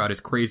Ford about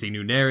his crazy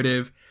new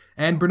narrative.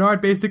 And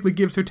Bernard basically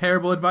gives her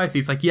terrible advice.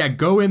 He's like, yeah,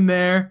 go in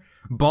there,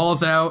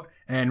 balls out,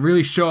 and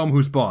really show him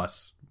who's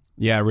boss.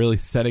 Yeah, really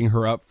setting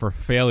her up for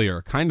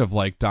failure, kind of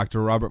like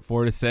Dr. Robert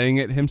Ford is saying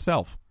it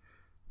himself.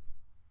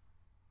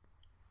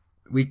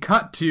 We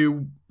cut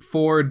to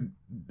Ford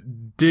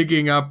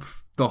digging up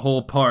the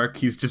whole park.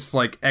 He's just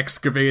like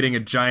excavating a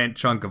giant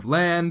chunk of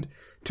land.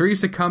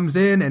 Teresa comes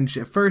in, and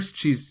at first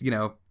she's,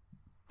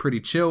 pretty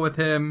chill with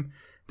him.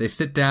 They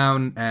sit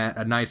down at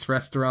a nice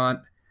restaurant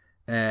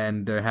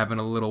and they're having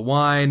a little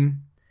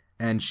wine,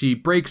 and she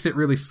breaks it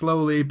really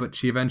slowly, but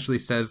she eventually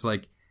says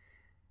like,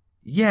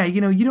 yeah,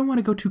 you don't want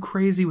to go too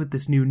crazy with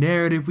this new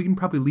narrative. We can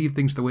probably leave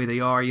things the way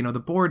they are. The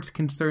board's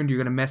concerned you're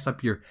going to mess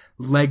up your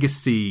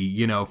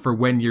legacy, for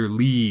when you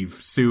leave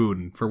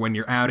soon, for when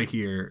you're out of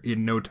here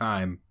in no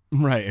time.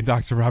 Right, and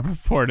Dr. Robert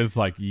Ford is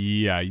like,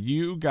 yeah,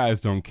 you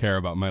guys don't care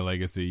about my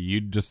legacy.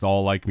 You'd just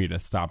all like me to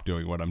stop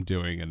doing what I'm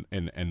doing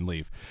and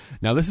leave.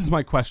 Now, this is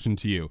my question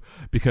to you,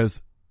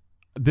 because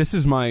this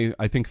is my,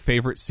 I think,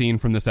 favorite scene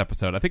from this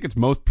episode. I think it's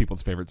most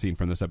people's favorite scene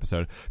from this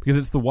episode, because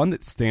it's the one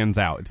that stands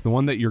out. It's the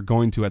one that you're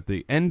going to, at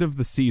the end of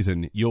the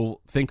season,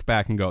 you'll think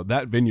back and go,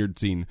 that vineyard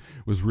scene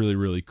was really,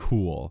 really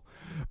cool.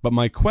 But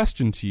my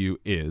question to you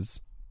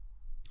is,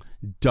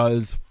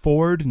 does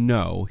Ford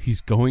know he's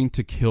going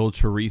to kill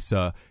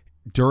Teresa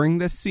during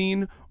this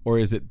scene, or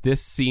is it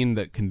this scene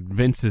that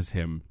convinces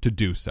him to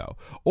do so?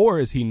 Or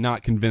is he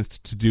not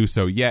convinced to do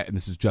so yet, and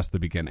this is just the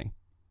beginning?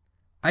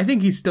 I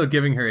think he's still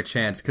giving her a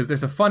chance, because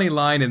there's a funny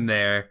line in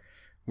there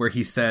where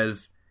he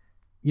says,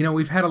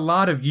 we've had a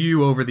lot of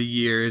you over the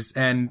years,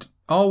 and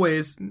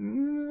almost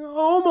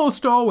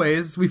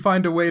always, we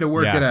find a way to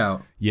work it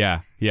out.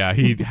 Yeah,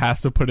 he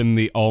has to put in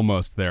the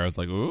almost there. It's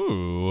like,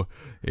 ooh,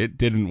 it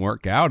didn't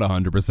work out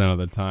 100% of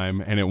the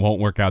time, and it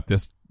won't work out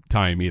this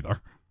time either.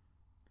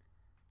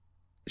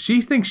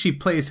 She thinks she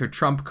plays her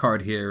trump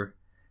card here,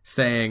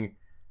 saying,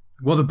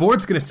 well, the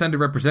board's going to send a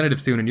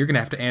representative soon, and you're going to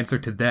have to answer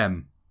to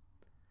them.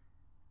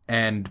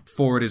 And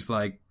Ford is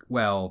like,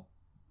 well,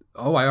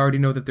 I already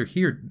know that they're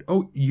here.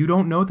 Oh, you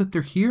don't know that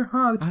they're here?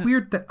 Huh, it's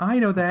weird that I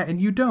know that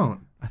and you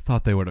don't. I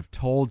thought they would have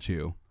told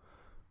you.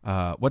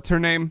 What's her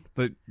name?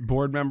 The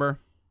board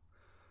member?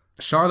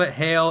 Charlotte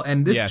Hale,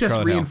 and this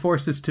just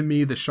reinforces to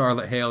me the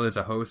Charlotte Hale is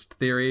a host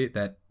theory,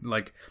 that,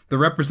 like, the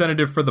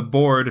representative for the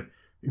board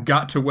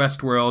got to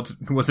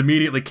Westworld, was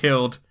immediately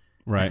killed,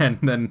 right, and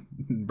then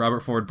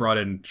Robert Ford brought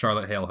in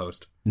Charlotte Hale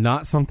host.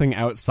 Not something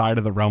outside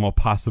of the realm of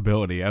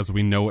possibility, as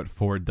we know what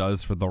Ford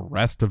does for the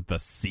rest of the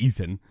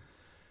season.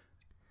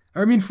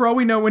 I mean, for all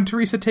we know, when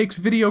Teresa takes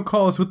video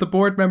calls with the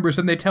board members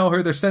and they tell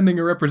her they're sending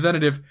a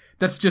representative,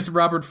 that's just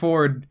Robert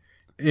Ford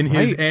in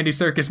his Andy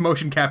Serkis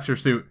motion capture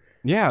suit.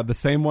 Yeah, the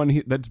same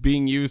one that's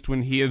being used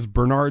when he is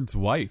Bernard's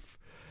wife.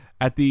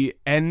 At the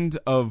end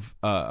of,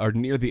 or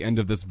near the end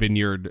of this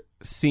vineyard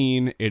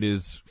scene, it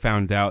is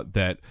found out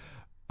that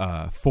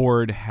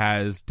Ford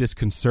has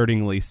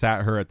disconcertingly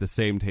sat her at the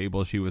same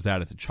table she was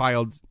at as a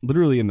child,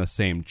 literally in the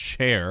same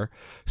chair.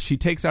 She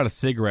takes out a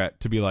cigarette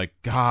to be like,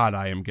 God,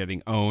 I am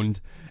getting owned.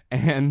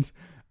 And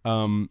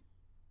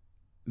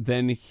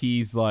Then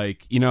he's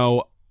like,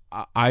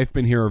 I've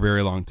been here a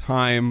very long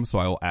time, so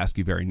I will ask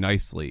you very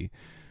nicely.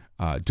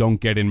 Don't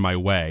get in my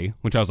way,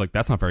 which I was like,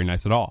 that's not very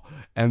nice at all.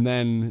 And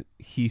then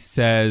he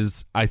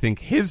says, I think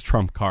his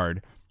trump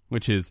card,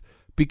 which is,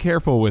 be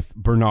careful with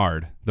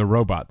Bernard, the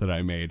robot that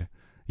I made.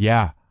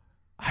 Yeah,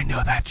 I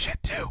know that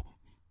shit too.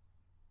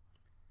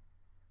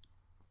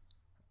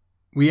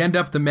 We end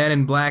up the Men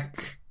in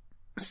Black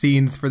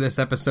scenes for this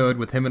episode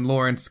with him and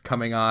Lawrence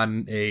coming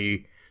on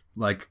a,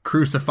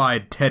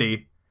 crucified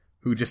Teddy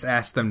who just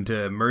asked them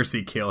to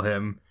mercy kill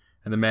him.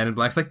 And the Man in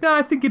Black's like, no,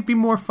 I think it'd be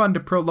more fun to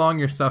prolong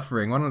your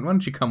suffering. Why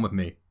don't you come with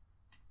me?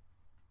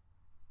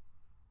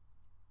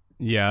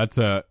 Yeah, that's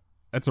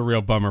a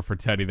real bummer for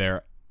Teddy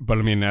there. But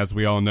I mean, as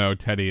we all know,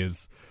 Teddy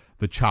is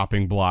the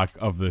chopping block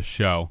of the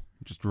show,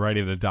 just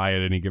ready to die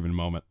at any given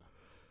moment.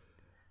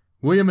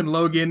 William and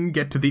Logan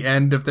get to the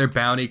end of their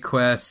bounty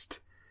quest,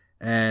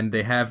 and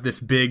they have this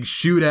big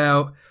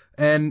shootout.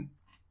 And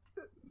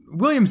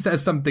William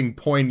says something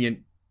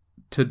poignant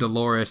to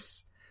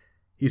Dolores.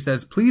 He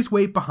says, please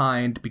wait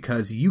behind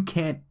because you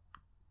can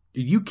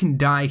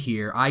die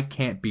here. I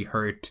can't be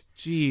hurt.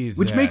 Jesus.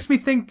 Which makes me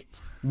think,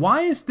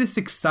 why is this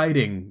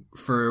exciting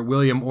for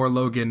William or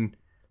Logan?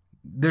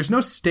 There's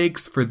no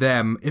stakes for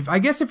them. I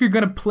guess if you're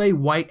going to play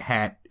White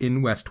Hat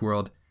in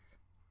Westworld,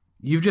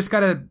 you've just got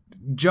to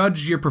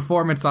judge your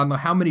performance on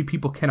how many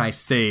people can I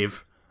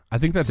save. I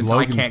think that's since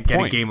Logan's I can't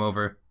point. Get a game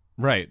over.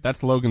 Right.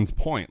 That's Logan's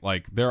point.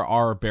 There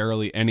are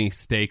barely any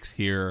stakes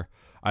here.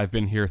 I've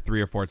been here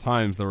 3 or 4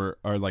 times. There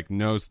are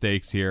no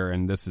stakes here,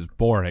 and this is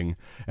boring.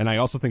 And I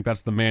also think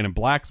that's the Man in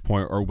Black's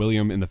point, or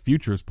William in the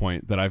Future's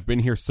point, that I've been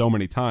here so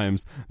many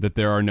times that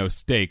there are no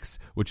stakes,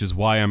 which is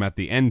why I'm at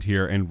the end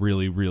here and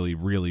really, really,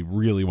 really,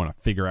 really want to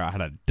figure out how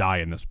to die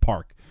in this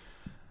park.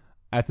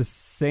 At the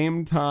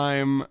same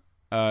time,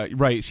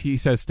 right, he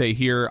says, stay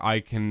here. I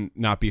can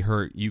not be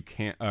hurt. You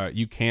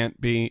can't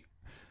be.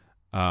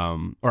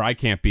 Or I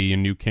can't be,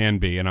 and you can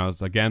be. And I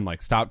was, again,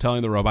 stop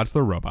telling the robots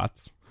they're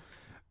robots.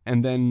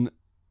 And then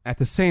at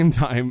the same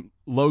time,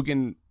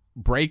 Logan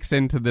breaks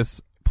into this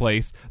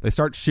place. They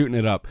start shooting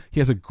it up. He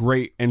has a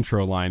great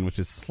intro line, which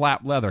is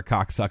slap leather,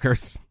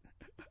 cocksuckers.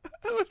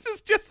 Which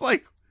is just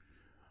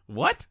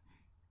what?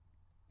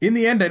 In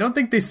the end, I don't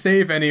think they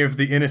save any of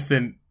the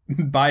innocent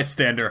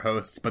bystander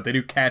hosts, but they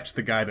do catch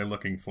the guy they're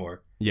looking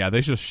for. Yeah, they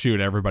just shoot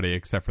everybody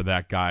except for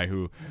that guy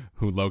who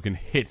Logan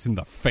hits in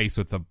the face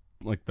with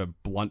the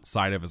blunt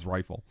side of his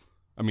rifle.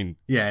 I mean,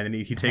 yeah, and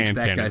then he takes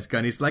that guy's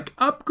gun. He's like,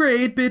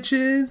 upgrade,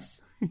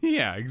 bitches.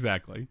 Yeah,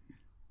 exactly.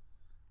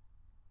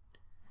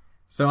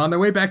 So on their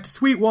way back to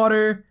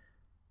Sweetwater,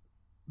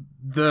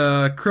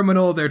 the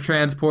criminal they're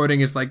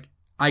transporting is like,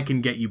 I can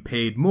get you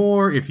paid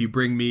more if you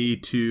bring me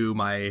to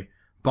my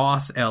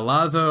boss, El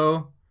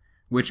Lazo,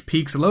 which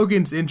piques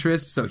Logan's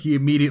interest, so he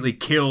immediately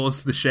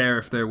kills the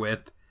sheriff they're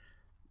with.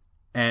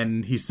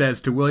 And he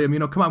says to William,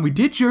 come on, we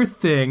did your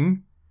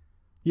thing.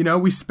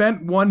 We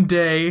spent one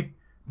day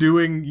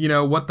doing,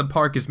 what the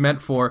park is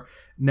meant for.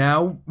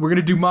 Now we're going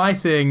to do my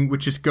thing,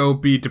 which is go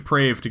be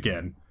depraved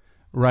again.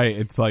 Right.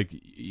 It's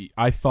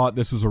I thought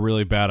this was a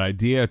really bad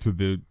idea to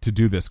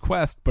do this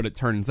quest, but it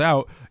turns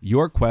out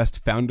your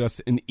quest found us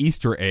an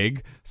Easter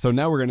egg. So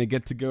now we're going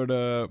to go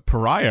to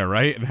Pariah,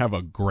 right? And have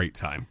a great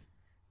time.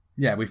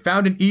 Yeah, we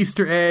found an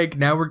Easter egg.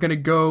 Now we're going to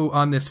go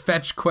on this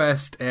fetch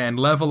quest and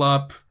level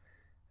up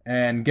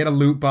and get a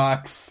loot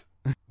box.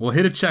 We'll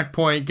hit a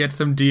checkpoint, get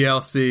some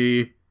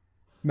DLC,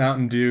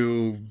 Mountain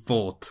Dew,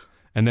 Volt.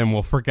 And then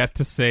we'll forget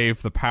to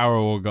save, the power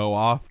will go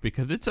off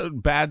because it's a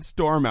bad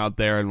storm out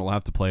there and we'll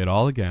have to play it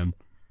all again.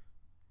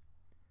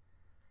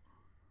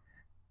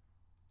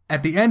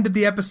 At the end of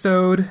the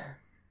episode,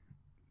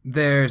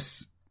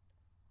 there's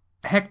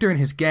Hector and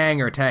his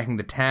gang are attacking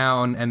the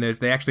town, and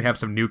they actually have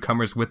some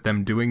newcomers with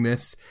them doing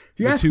this. If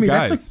you ask me,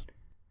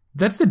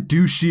 that's the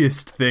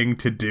douchiest thing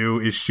to do,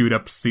 is shoot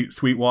up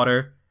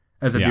Sweetwater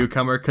as a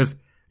newcomer,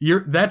 because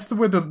that's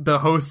where the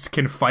hosts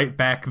can fight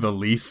back the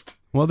least.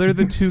 Well, they're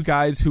the 2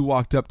 guys who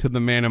walked up to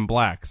the Man in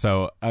Black,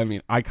 so, I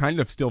mean, I kind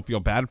of still feel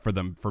bad for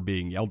them for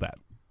being yelled at.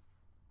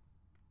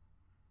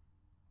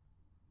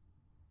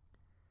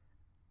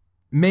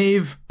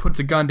 Maeve puts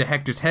a gun to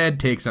Hector's head,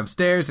 takes him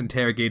upstairs,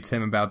 interrogates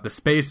him about the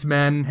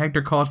spacemen.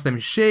 Hector calls them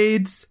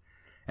shades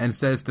and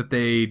says that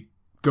they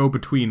go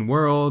between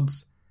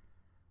worlds.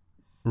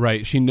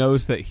 Right, she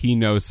knows that he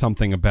knows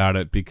something about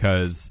it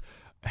because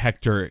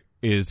Hector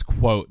is,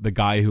 quote, the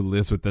guy who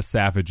lives with the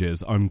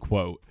savages,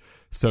 unquote.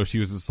 So she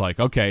was just like,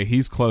 okay,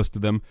 he's close to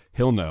them.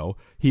 He'll know.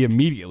 He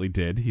immediately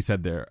did. He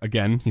said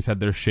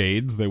they're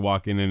shades. They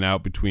walk in and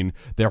out between,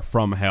 they're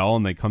from hell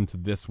and they come to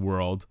this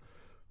world.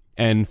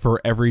 And for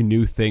every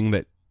new thing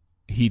that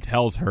he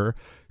tells her,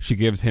 she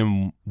gives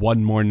him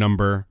one more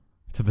number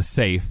to the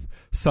safe.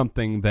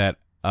 Something that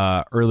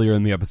earlier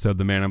in the episode,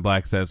 the Man in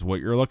Black says, what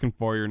you're looking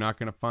for, you're not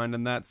going to find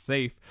in that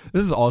safe.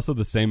 This is also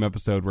the same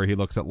episode where he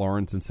looks at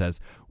Lawrence and says,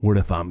 what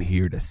if I'm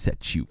here to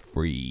set you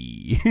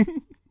free?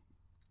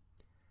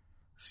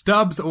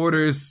 Stubbs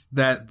orders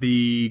that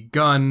the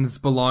guns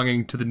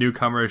belonging to the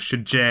newcomers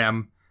should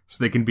jam,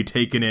 so they can be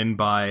taken in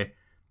by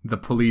the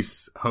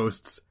police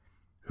hosts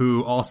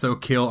who also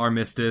kill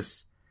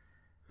Armistice.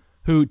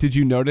 Who, did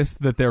you notice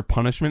that their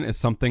punishment is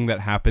something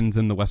that happens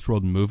in the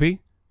Westworld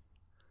movie?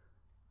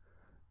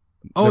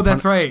 Oh,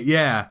 that's right.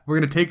 Yeah. We're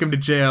going to take them to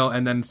jail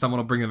and then someone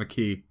will bring them a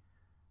key.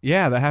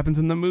 Yeah, that happens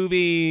in the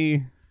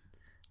movie.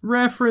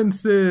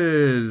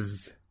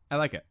 References. I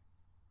like it.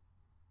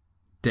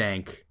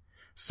 Dank.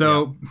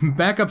 So,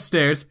 back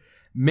upstairs,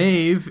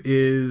 Maeve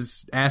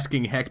is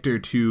asking Hector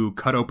to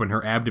cut open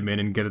her abdomen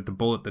and get at the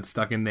bullet that's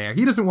stuck in there.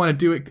 He doesn't want to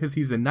do it because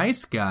he's a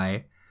nice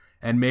guy.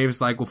 And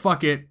Maeve's like, well,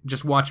 fuck it.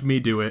 Just watch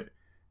me do it.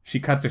 She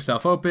cuts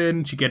herself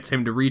open. She gets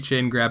him to reach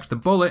in, grabs the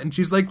bullet, and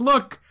she's like,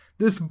 look,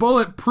 this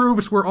bullet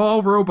proves we're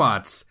all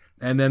robots.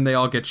 And then they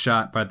all get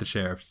shot by the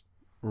sheriffs.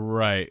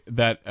 Right.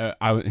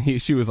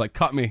 She was like,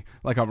 cut me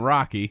like I'm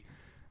Rocky.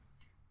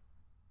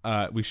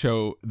 They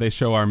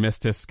show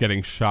Armistice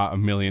getting shot a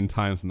million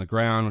times on the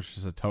ground, which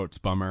is a totes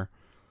bummer.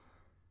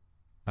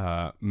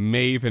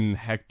 Maeve and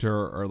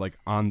Hector are like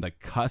on the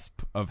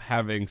cusp of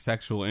having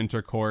sexual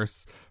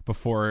intercourse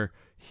before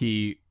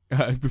she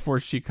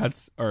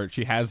cuts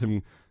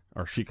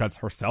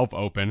herself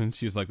open, and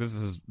she's like, this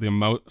is the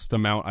most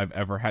amount I've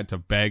ever had to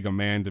beg a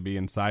man to be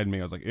inside me.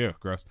 I was like, ew,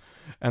 gross.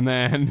 And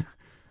then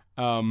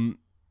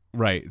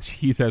right,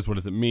 he says, what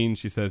does it mean?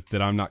 She says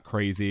that I'm not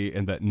crazy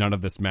and that none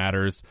of this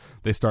matters.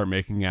 They start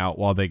making out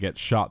while they get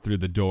shot through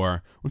the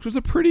door, which was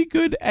a pretty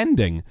good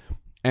ending.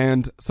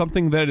 And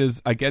something that is,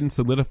 again,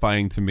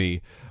 solidifying to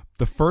me,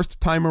 the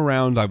first time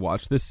around I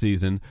watched this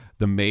season,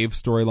 the Maeve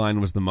storyline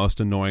was the most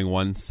annoying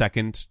one. Just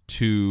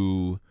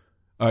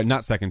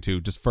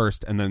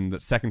first, and then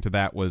the second to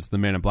that was the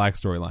Man in Black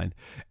storyline.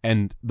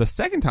 And the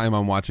second time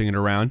I'm watching it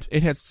around,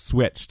 it has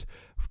switched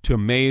to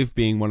Maeve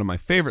being one of my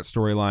favorite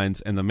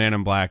storylines, and the Man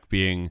in Black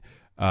being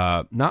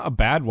not a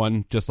bad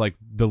one, just like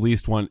the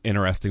least one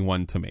interesting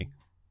one to me.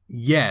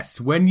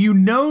 Yes, when you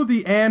know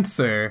the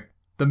answer,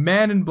 the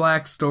Man in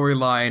Black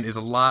storyline is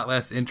a lot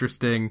less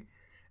interesting,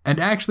 and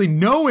actually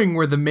knowing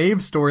where the Maeve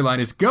storyline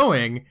is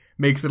going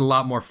makes it a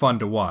lot more fun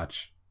to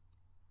watch.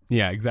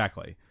 Yeah,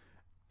 exactly.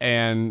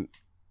 And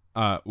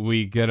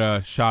we get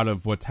a shot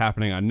of what's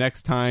happening on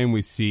next time.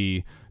 We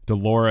see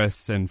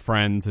Dolores and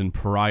friends and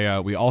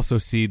Pariah. We also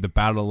see the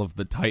Battle of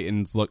the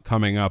Titans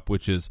coming up,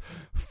 which is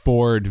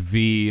Ford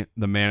v.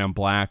 the Man in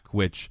Black,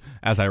 which,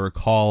 as I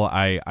recall,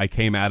 I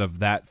came out of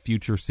that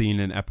future scene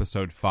in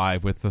episode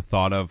 5 with the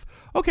thought of,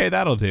 okay,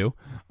 that'll do.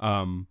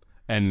 As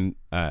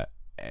I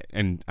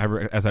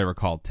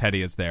recall,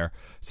 Teddy is there.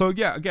 So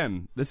yeah,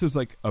 again, this is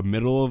like a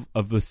middle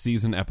of the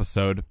season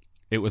episode.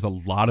 It was a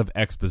lot of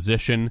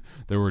exposition.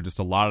 There were just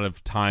a lot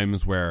of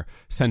times where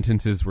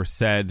sentences were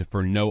said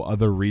for no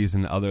other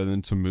reason other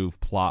than to move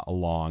plot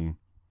along.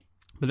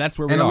 But that's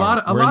where we are. And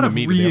a lot of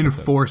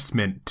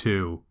reinforcement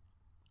too.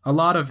 A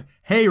lot of,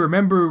 hey,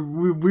 remember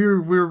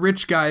we're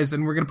rich guys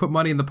and we're gonna put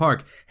money in the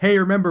park. Hey,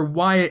 remember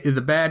Wyatt is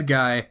a bad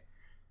guy.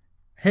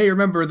 Hey,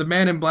 remember the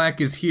Man in Black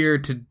is here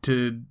to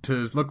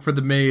look for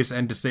the maze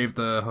and to save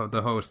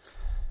the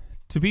hosts.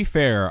 To be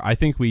fair, I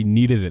think we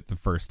needed it the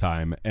first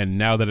time, and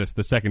now that it's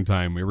the second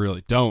time, we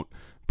really don't.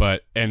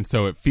 And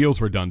so it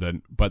feels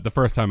redundant. But the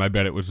first time, I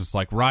bet it was just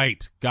like,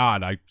 right,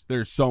 God,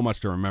 there's so much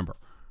to remember.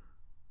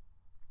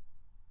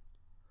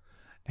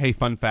 Hey,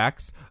 fun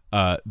facts: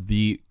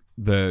 the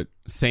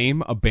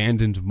same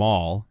abandoned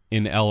mall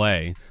in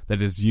LA that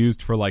is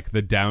used for like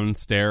the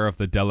downstairs of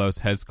the Delos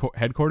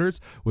headquarters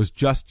was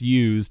just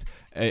used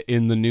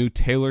in the new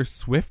Taylor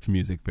Swift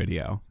music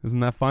video.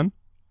 Isn't that fun?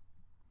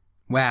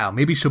 Wow,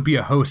 maybe she'll be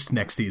a host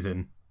next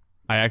season.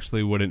 I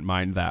actually wouldn't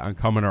mind that. I'm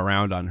coming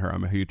around on her.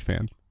 I'm a huge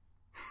fan.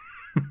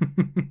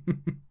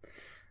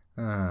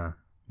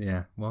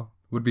 Yeah, well,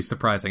 would be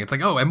surprising. It's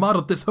like, oh, I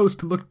modeled this host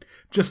to look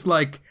just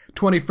like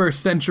 21st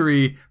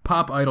century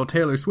pop idol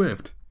Taylor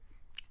Swift.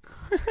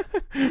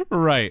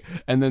 Right.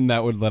 And then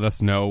that would let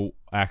us know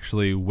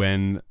actually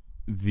when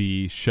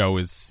the show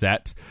is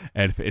set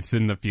and if it's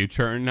in the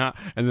future or not.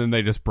 And then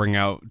they just bring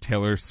out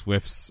Taylor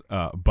Swift's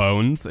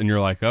bones and you're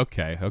like,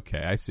 okay,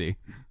 I see.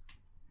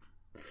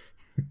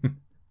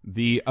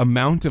 The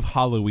amount of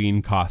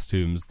Halloween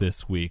costumes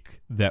this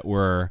week that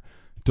were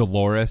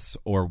Dolores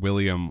or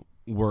William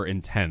were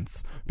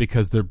intense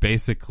because they're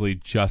basically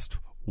just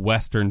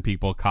Western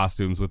people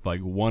costumes with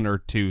like one or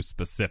two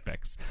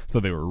specifics. So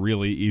they were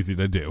really easy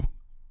to do.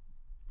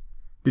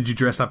 Did you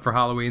dress up for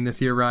Halloween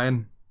this year,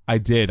 Ryan? I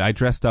did. I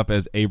dressed up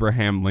as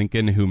Abraham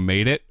Lincoln, who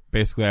made it.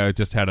 Basically, I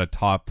just had a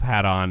top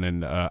hat on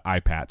and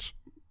eye patch.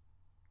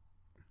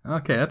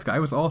 Okay, I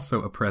was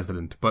also a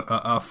president, but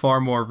a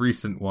far more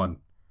recent one.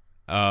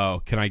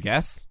 Oh, can I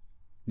guess?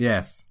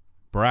 Yes.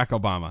 Barack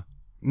Obama.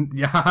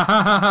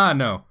 Yeah,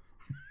 no.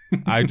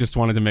 I just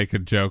wanted to make a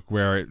joke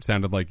where it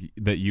sounded like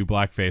that you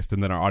blackfaced,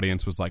 and then our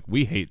audience was like,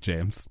 we hate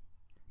James.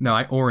 No,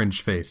 I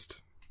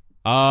orange-faced.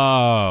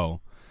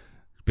 Oh.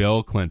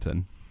 Bill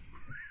Clinton.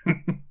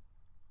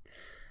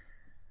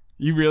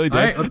 You really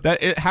did?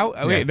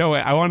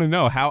 I want to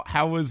know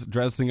how was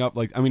dressing up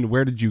like? I mean,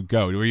 where did you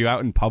go? Were you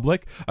out in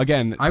public?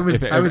 Again, I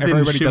was in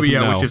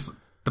Shibuya, which is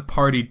the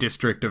party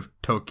district of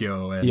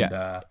Tokyo. And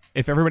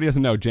if everybody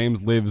doesn't know,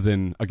 James lives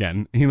in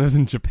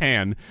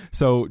Japan.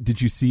 So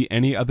did you see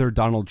any other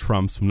Donald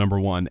Trumps from number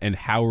one? And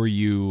what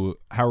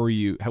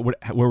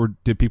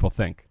did people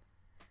think?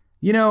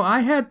 You know,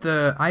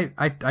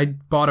 I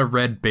bought a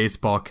red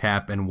baseball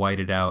cap and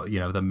whited out,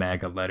 the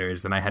MAGA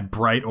letters, and I had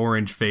bright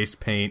orange face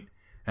paint,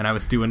 and I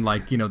was doing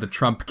the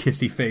Trump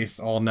kissy face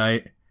all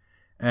night.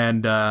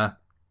 And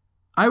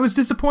I was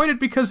disappointed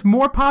because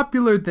more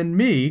popular than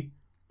me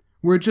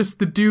were just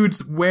the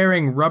dudes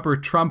wearing rubber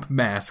Trump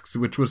masks,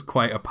 which was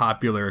quite a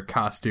popular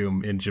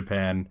costume in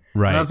Japan.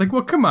 Right. And I was like,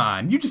 well, come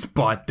on, you just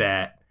bought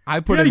that. I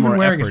put in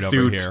more effort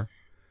over here.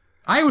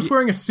 I was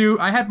wearing a suit.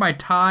 I had my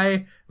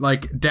tie,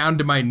 down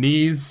to my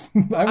knees.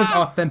 I was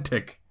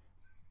authentic.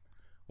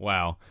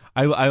 Wow.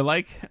 I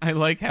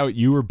like how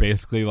you were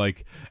basically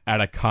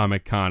at a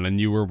Comic-Con and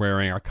you were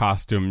wearing a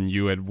costume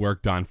you had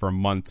worked on for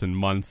months and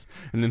months,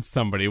 and then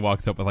somebody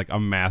walks up with a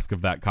mask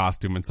of that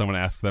costume and someone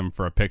asks them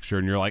for a picture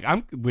and you're like,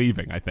 I'm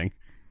leaving, I think.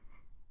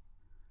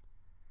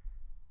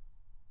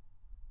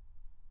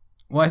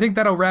 Well, I think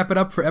that'll wrap it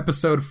up for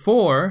episode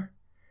 4.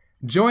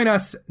 Join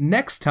us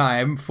next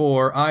time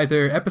for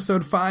either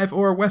episode 5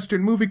 or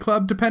Western Movie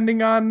Club,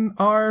 depending on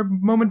our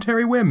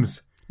momentary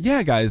whims.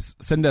 Yeah, guys,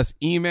 send us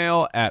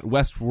email at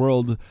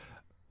Westworld.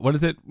 What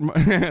is it?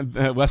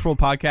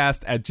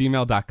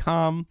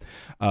 westworldpodcast@gmail.com.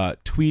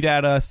 Tweet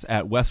at us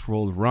at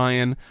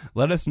WestworldRyan.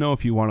 Let us know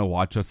if you want to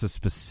watch us if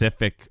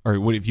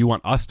you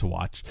want us to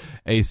watch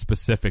a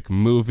specific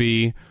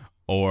movie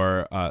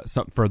or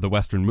something for the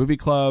Western Movie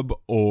Club,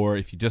 or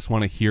if you just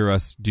want to hear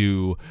us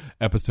do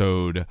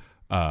episode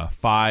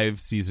 5,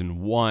 season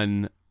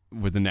 1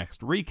 with the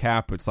next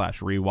recap /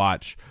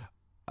 rewatch.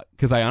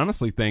 Because I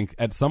honestly think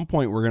at some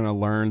point we're going to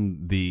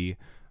learn the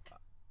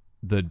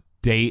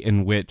date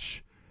in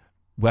which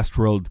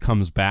Westworld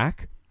comes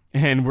back,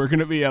 and we're going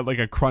to be at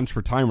a crunch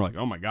for time. We're like,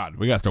 oh my God,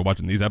 we got to start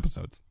watching these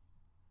episodes.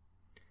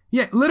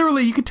 Yeah,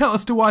 literally, you could tell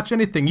us to watch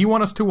anything. You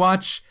want us to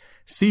watch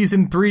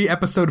season 3,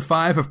 episode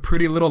 5 of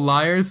Pretty Little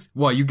Liars?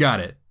 Well, you got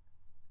it.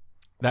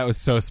 That was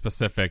so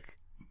specific.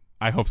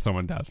 I hope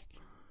someone does.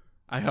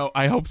 I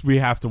hope we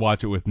have to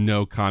watch it with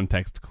no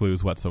context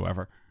clues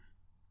whatsoever.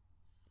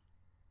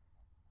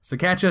 So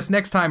catch us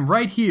next time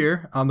right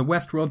here on the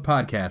Westworld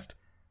Podcast.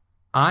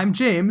 I'm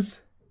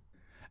James.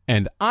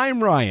 And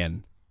I'm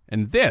Ryan.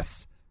 And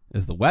this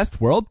is the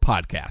Westworld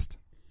Podcast.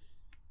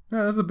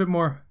 That's a bit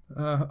more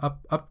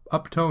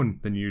up tone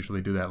than you usually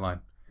do that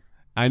line.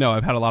 I know,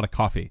 I've had a lot of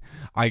coffee.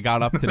 I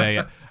got up today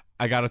at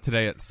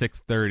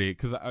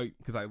 6:30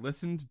 because I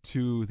listened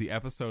to the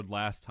episode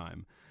last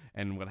time,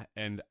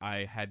 and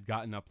I had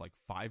gotten up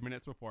 5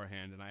 minutes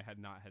beforehand, and I had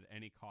not had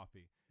any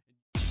coffee.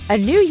 A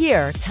new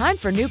year, time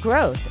for new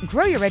growth.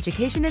 Grow your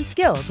education and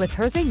skills with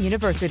Herzing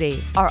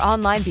University. Our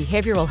online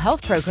behavioral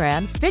health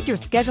programs fit your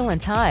schedule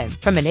and time.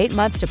 From an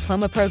 8-month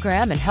diploma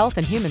program in health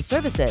and human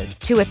services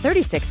to a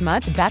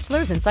 36-month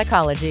bachelor's in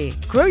psychology.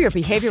 Grow your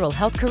behavioral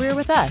health career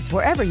with us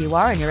wherever you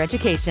are in your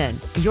education.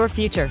 Your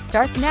future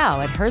starts now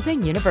at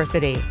Herzing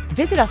University.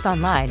 Visit us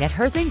online at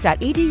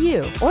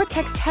herzing.edu or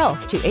text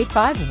health to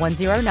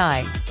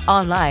 85109.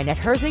 Online at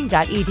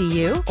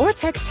herzing.edu or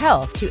text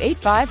health to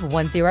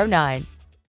 85109.